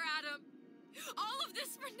out her atom. All of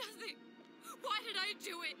this for nothing. Why did I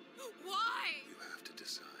do it? Why? You have to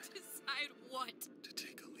decide. Decide what? To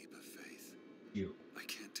take a leap of faith. You. I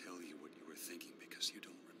can't tell you what you were thinking because you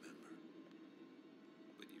don't remember.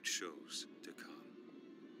 But you chose to come.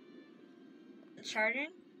 The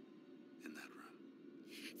charging? In that room.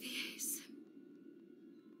 The ace.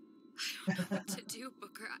 I don't know what to do,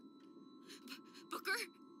 Booker. Booker?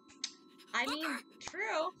 I mean, Booker!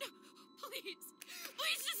 true. No, please.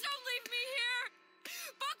 Please just don't leave me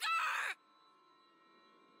here. Booker!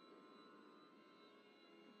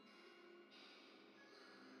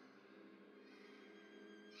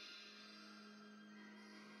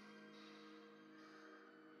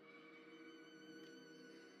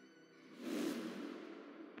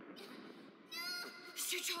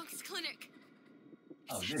 Suchong's clinic.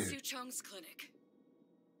 Oh, It's dude. at Suchong's clinic.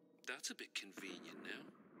 That's a bit convenient now.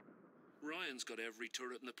 Ryan's got every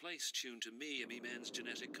turret in the place tuned to me and me men's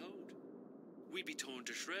genetic code. We'd be torn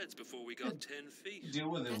to shreds before we got 10 feet. Deal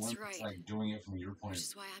with it That's once right. it's like doing it from your point Which of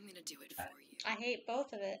is why I'm gonna do it for you. I hate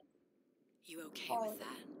both of it. You okay Oh. with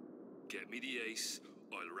that? Get me the ace.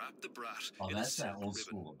 I'll wrap the brat Oh, in that's a that silk old ribbon.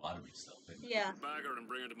 school lobotomy stuff. Yeah. Bag her and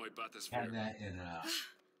bring her to my bathysphere. Had that in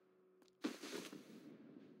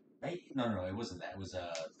right? No, it wasn't that. It was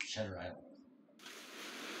Shutter Island.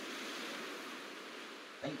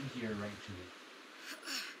 Right in here, right to the.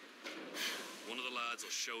 One of the lads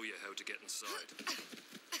will show you how to get inside.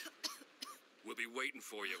 We'll be waiting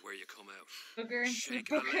for you where you come out. Booger and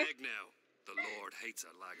Shake a Booger. leg now. The Lord hates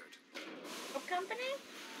a laggard. What company?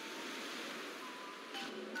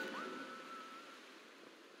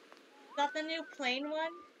 Is that the new plane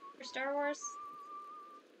one for Star Wars?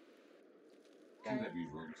 Two heavy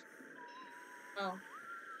rooms. Oh,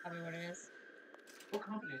 probably what it is. What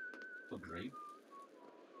company? Oh, great.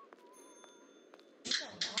 I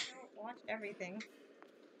don't know. I don't watch everything.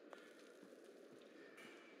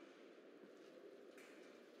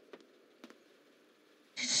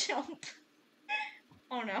 Jump.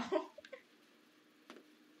 Oh no.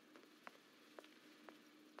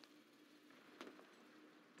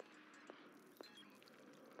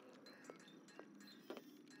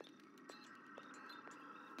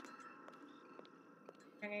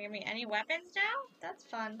 You're gonna give me any weapons now? That's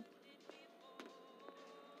fun.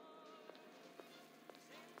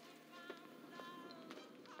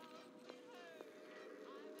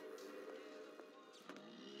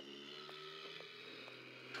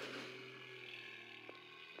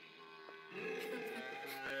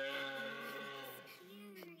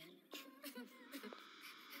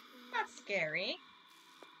 scary.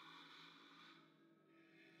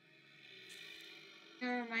 It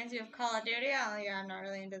reminds you of Call of Duty. Oh yeah, I'm not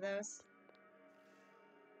really into those.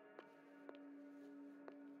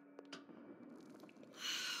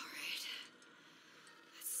 Alright.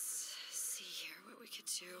 Let's see here what we could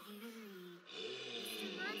do.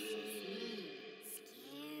 Mr. Monster's mean.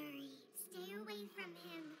 Scary. Stay away from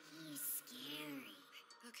him. He's scary.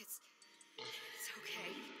 Look, it's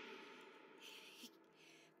okay.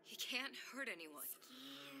 He can't hurt anyone.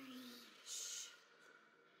 Scary. Shh.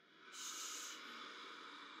 Shh.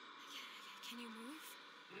 Can you move?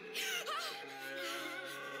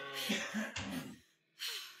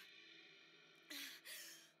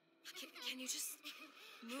 Can you just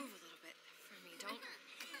move a little bit for me?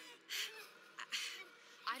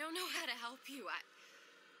 I don't know how to help you.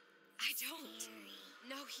 I don't.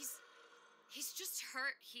 No, he's just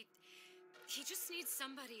hurt. He just needs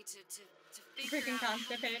somebody to figure Freaking out how to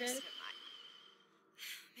constipated. fix him.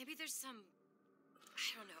 Maybe there's some,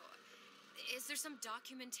 I don't know. Is there some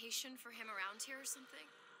documentation for him around here or something?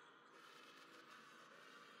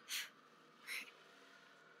 Right.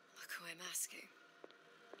 Look who I'm asking.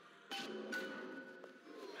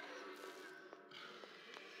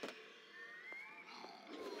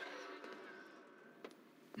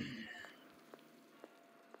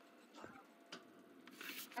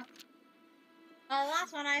 The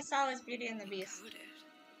last one I saw was Beauty and the Beast. Coded.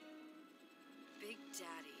 Big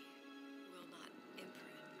Daddy will not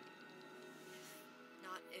imprint. If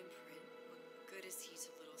not imprint, what good is he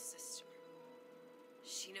to little sister?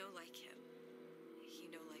 She no like him. He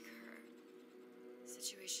no like her.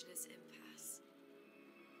 Situation is impasse.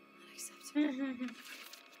 Unacceptable.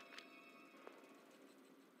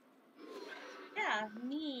 Yeah,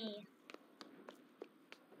 me.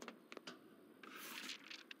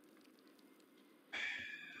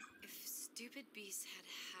 If stupid beasts had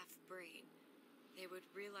half brain, they would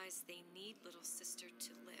realize they need little sister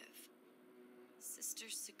to live.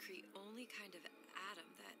 Sisters secrete only kind of atom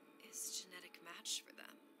that is genetic match for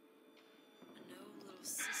them. No little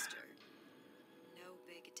sister, no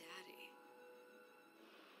big daddy.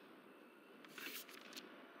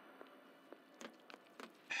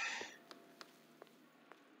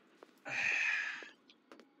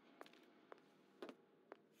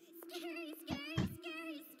 Scary, scary,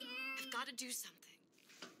 scary, scary. I've got to do something.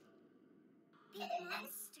 Big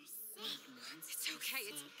monster sick, monster. It's okay.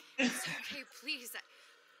 Sick. It's okay, please.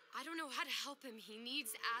 I don't know how to help him. He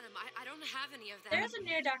needs Adam. I don't have any of that. There's a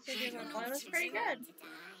new Dr. Doolittle. It was pretty good. To die.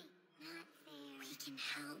 Not fair. We can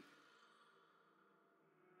help.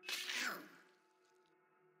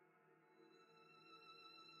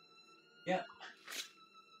 Yep.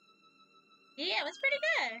 Yeah, it was pretty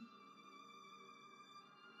good.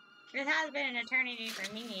 It has been an eternity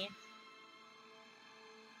for me.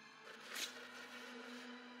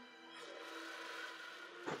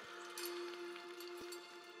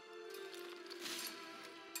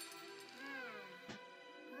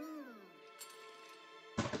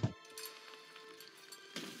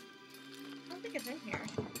 I don't think it's in here.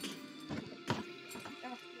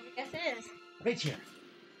 Oh, I guess it is. Right here.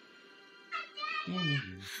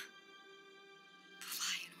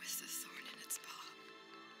 Flying with the thorn in its paw.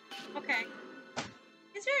 Okay.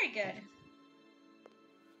 It's very good.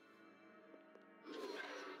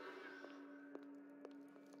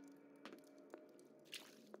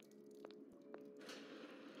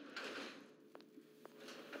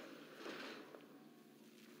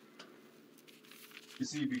 You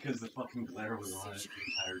see, because the fucking glare was on it the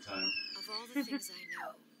entire time. Of all the things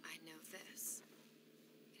I know this.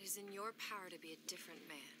 It is in your power to be a different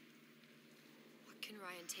man. What can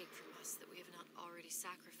Ryan take from us that we have not already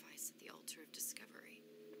sacrificed at the altar of discovery?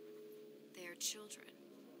 They are children,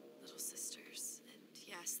 little sisters, and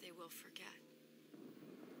yes, they will forget.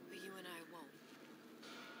 But you and I won't.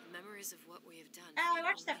 The memories of what we have done. Oh, I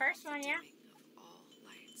watched the first one, yeah. Of all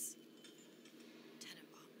lights.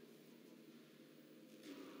 Tenenbaum.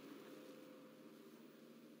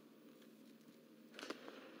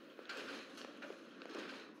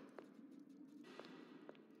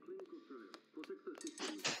 Clinical trial. Protector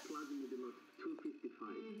system. Plasma demand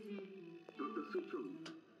 255. Dr. Suchong.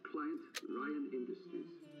 Client Ryan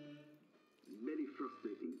Industries. Very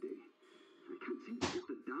frustrating day. I can't seem to get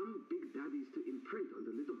the damn big daddies to imprint on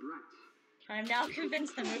the little brats. I'm now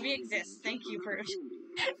convinced the movie exists. Thank you, Bruce.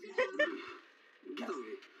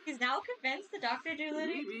 He's now convinced the Dr. Doolittle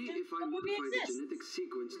Maybe if I movie modify the exists. genetic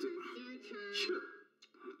sequence to... Sure.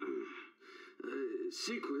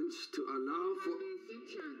 Sequence to allow for...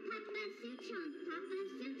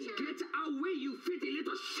 Get away, you filthy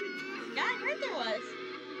little shit! Yeah, I heard there was.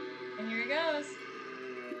 And here it goes.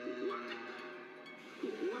 What?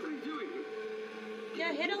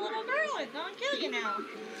 gonna hit a little girl and go and kill you now.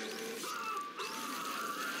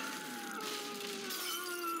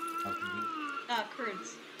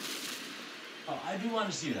 Crudes. Oh, I do want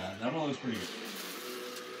to see that. That one looks pretty good.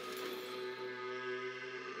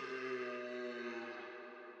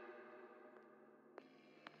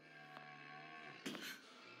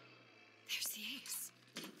 There's the ace.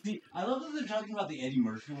 See, I love that they're talking about the Eddie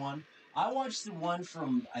Murphy one. I watched the one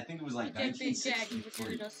from, I think it was like Big Daddy with 1963.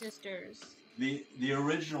 little sisters. The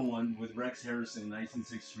original one with Rex Harrison in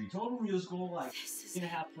 1963. Total musical, like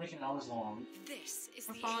 3.5 freaking hours long. This is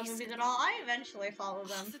I the follow ace. movies at all. I eventually follow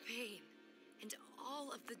them. All the pain and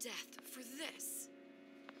all of the death for this.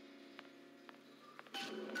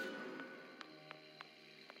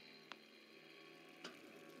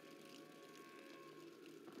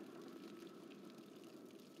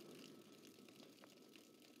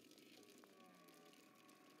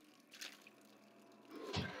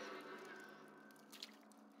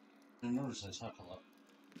 I noticed I talk a lot.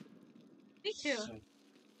 Me too. So,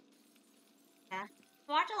 Yeah.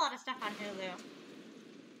 I watch a lot of stuff on Hulu.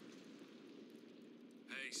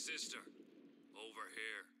 Hey, sister. Over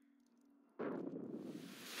here.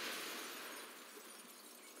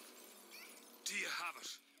 Do you have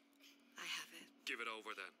it? I have it. Give it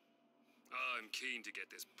over then. I'm keen to get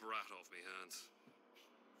this brat off me hands.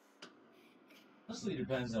 honestly, it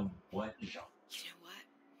depends on what genre. You know what?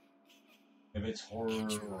 If it's horror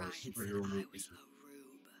Andrew or Ryan superhero said I movie. was a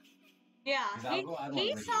rube. Yeah, I'd want he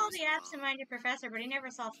Ricky. saw the absent-minded professor, but he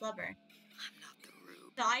never saw Flubber. I'm not the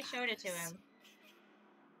rube. So I showed it to him.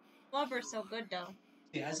 Flubber's so good, though.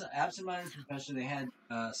 Yeah, as an absent-minded professor, they had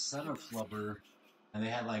Son of Flubber, and they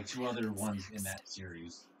had like 2 other ones in that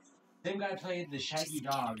series. Same guy played the Shaggy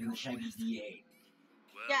Dog in the Shaggy DA.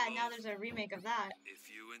 Well, Yeah, now there's a remake of that. if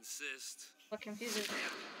you insist. What confuses me.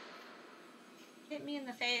 Hit me in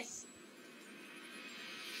the face.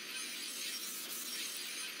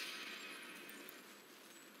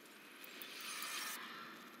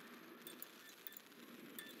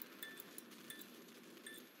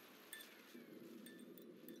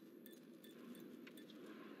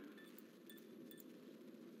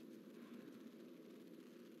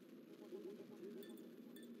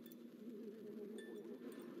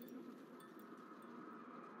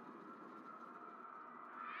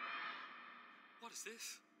 What is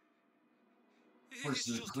this? Of course, It's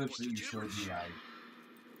the just a clips bunch that of you showed gibberish. me, I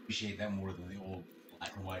appreciate that more than the old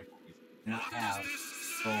black and white movies. They did not have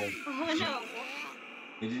Oh no.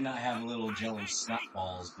 They did not have little jello snot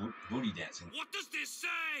balls booty dancing. What does this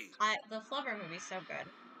say? The Flubber movie's so good.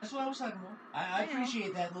 That's what I was talking about. I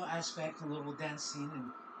appreciate that little aspect, the little dance scene,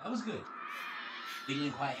 and that was good. They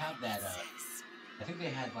didn't quite have that. I think they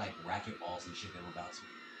had like racket balls and shit that were bouncing.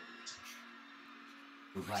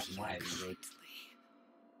 Were black and white.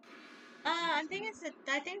 I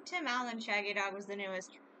think Tim Allen Shaggy Dog was the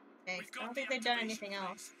newest thing. I don't think they've done anything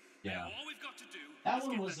else. Yeah. All we've got to do That is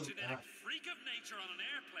one get was that a genetic freak of nature on an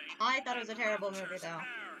airplane. I thought it was a terrible movie, though.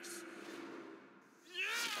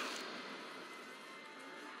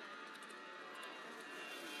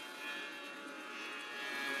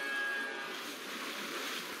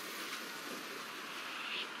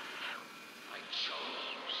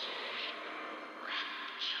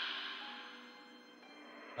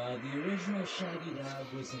 The original Shaggy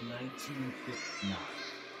Dog was in 1959.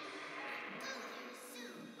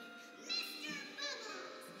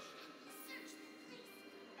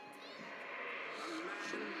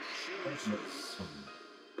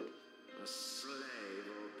 A slave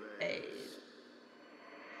obeys.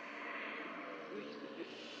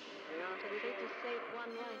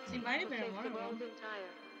 He might have been in one of them.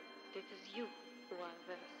 It is you who are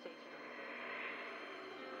their savior.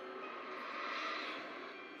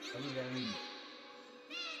 What does that mean?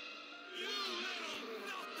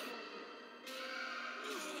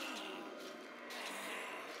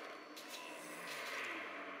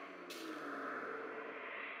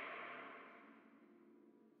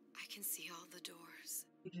 I can see all the doors.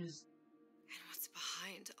 And what's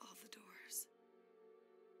behind all the doors.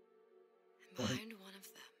 And behind one of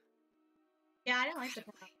them, Yeah, I didn't like the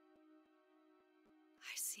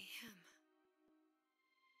I see him.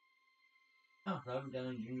 Oh, Robert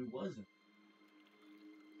Downey Jr. wasn't.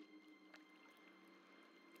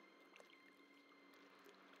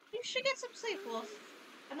 You should get some sleep, Wolf.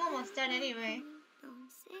 I'm almost done anyway.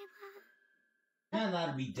 Not allowed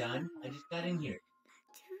to be done. I just got in here.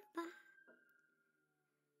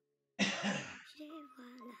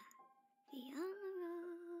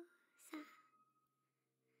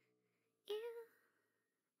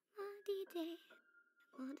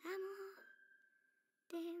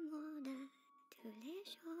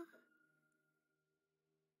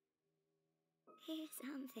 Les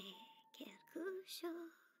envers quelque chose.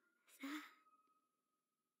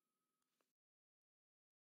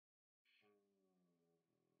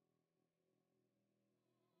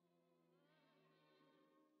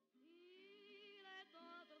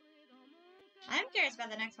 I'm curious about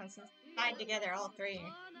the next one since they tied together all three.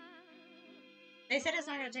 They said it's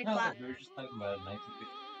not going to take No, place. we were just talking about 1950.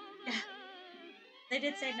 Yeah. They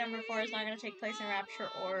did say number 4 is not going to take place in Rapture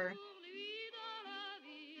or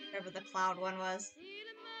whatever the cloud one was.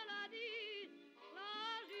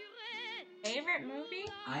 Favorite movie?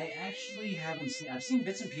 I actually haven't seen. I've seen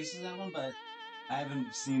bits and pieces of that one, but I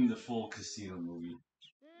haven't seen the full Casino movie.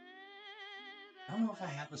 I don't know if I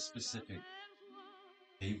have a specific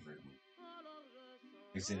favorite movie.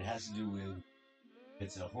 Like I said, it has to do with if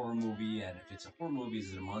it's a horror movie, and if it's a horror movie,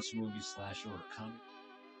 is it a monster movie, slasher, or a comic?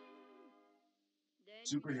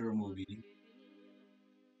 Superhero movie.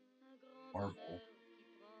 Marvel.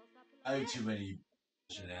 I have too many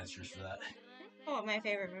answers for that. Oh, what my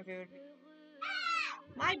favorite movie would be.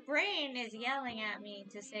 My brain is yelling at me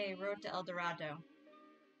to say Road to El Dorado.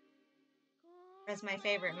 That's my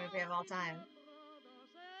favorite movie of all time.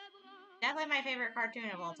 Definitely my favorite cartoon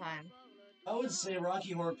of all time. I would say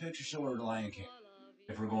Rocky Horror Picture Show or Lion King.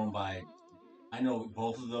 If we're going by, I know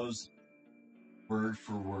both of those word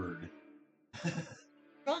for word.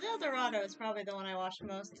 Road to El Dorado is probably the one I watched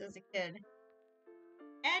most as a kid.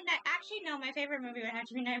 And actually, no, my favorite movie would have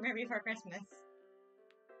to be Nightmare Before Christmas.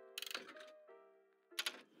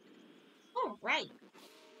 Oh, right.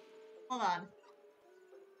 Hold on.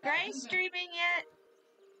 Grace streaming yet?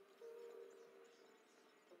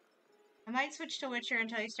 I might switch to Witcher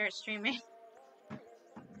until you start streaming.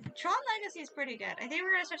 Tron Legacy is pretty good. I think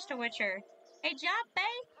we're gonna switch to Witcher. Hey, Joppe,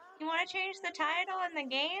 you want to change the title in the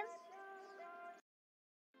game?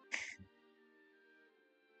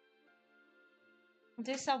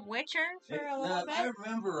 Do some Witcher for a little bit? I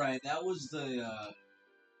remember right. That was the.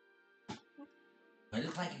 Do I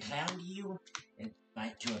look like a clown to you?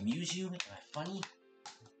 To amuse you? Am I funny?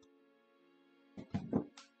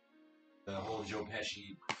 The whole Joe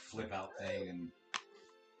Pesci flip out thing and.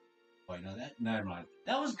 Oh, you know that? Never mind.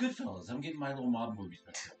 That was Goodfellas. I'm getting my little mob movies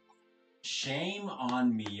back. Shame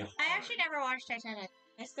on me. I actually never watched Titanic.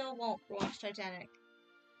 I still won't watch Titanic.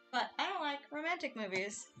 But I don't like romantic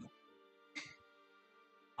movies.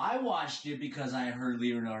 I watched it because I heard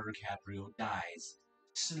Leonardo DiCaprio dies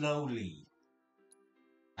slowly.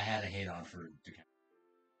 I had a hate on for DiCaprio.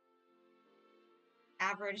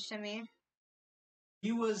 Average to me.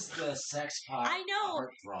 He was the sex pot. I know.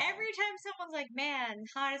 Heartthrob. Every time someone's like, "Man,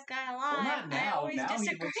 hottest guy alive," well, not now. I always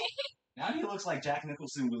disagree. Now he looks like Jack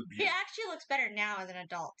Nicholson with a beard. He actually looks better now as an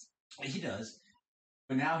adult. He does.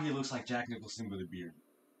 But now he looks like Jack Nicholson with a beard.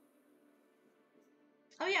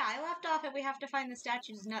 Oh yeah, I left off at we have to find the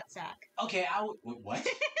statue's nutsack. Okay, what?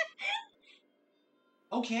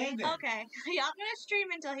 Okay then. Okay, yeah, I'm gonna stream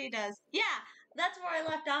until he does. Yeah, that's where I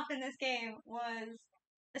left off in this game, was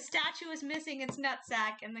the statue was missing its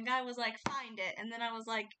nutsack, and the guy was like, find it, and then I was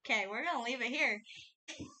like, okay, we're gonna leave it here.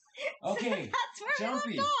 Okay, that's where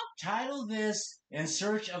Jumpy, we left off. title this In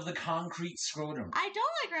Search of the Concrete Scrotum. I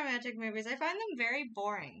don't like romantic movies. I find them very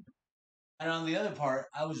boring. And on the other part,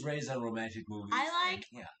 I was raised on romantic movies. I like,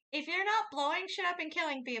 if you're not blowing shit up and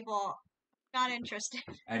killing people, not interested.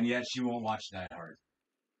 And yet she won't watch Die Hard.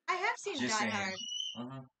 I have seen Just Die saying. Hard.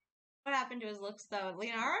 Uh-huh. What happened to his looks, though?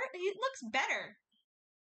 Leonardo? He looks better.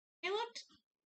 He looked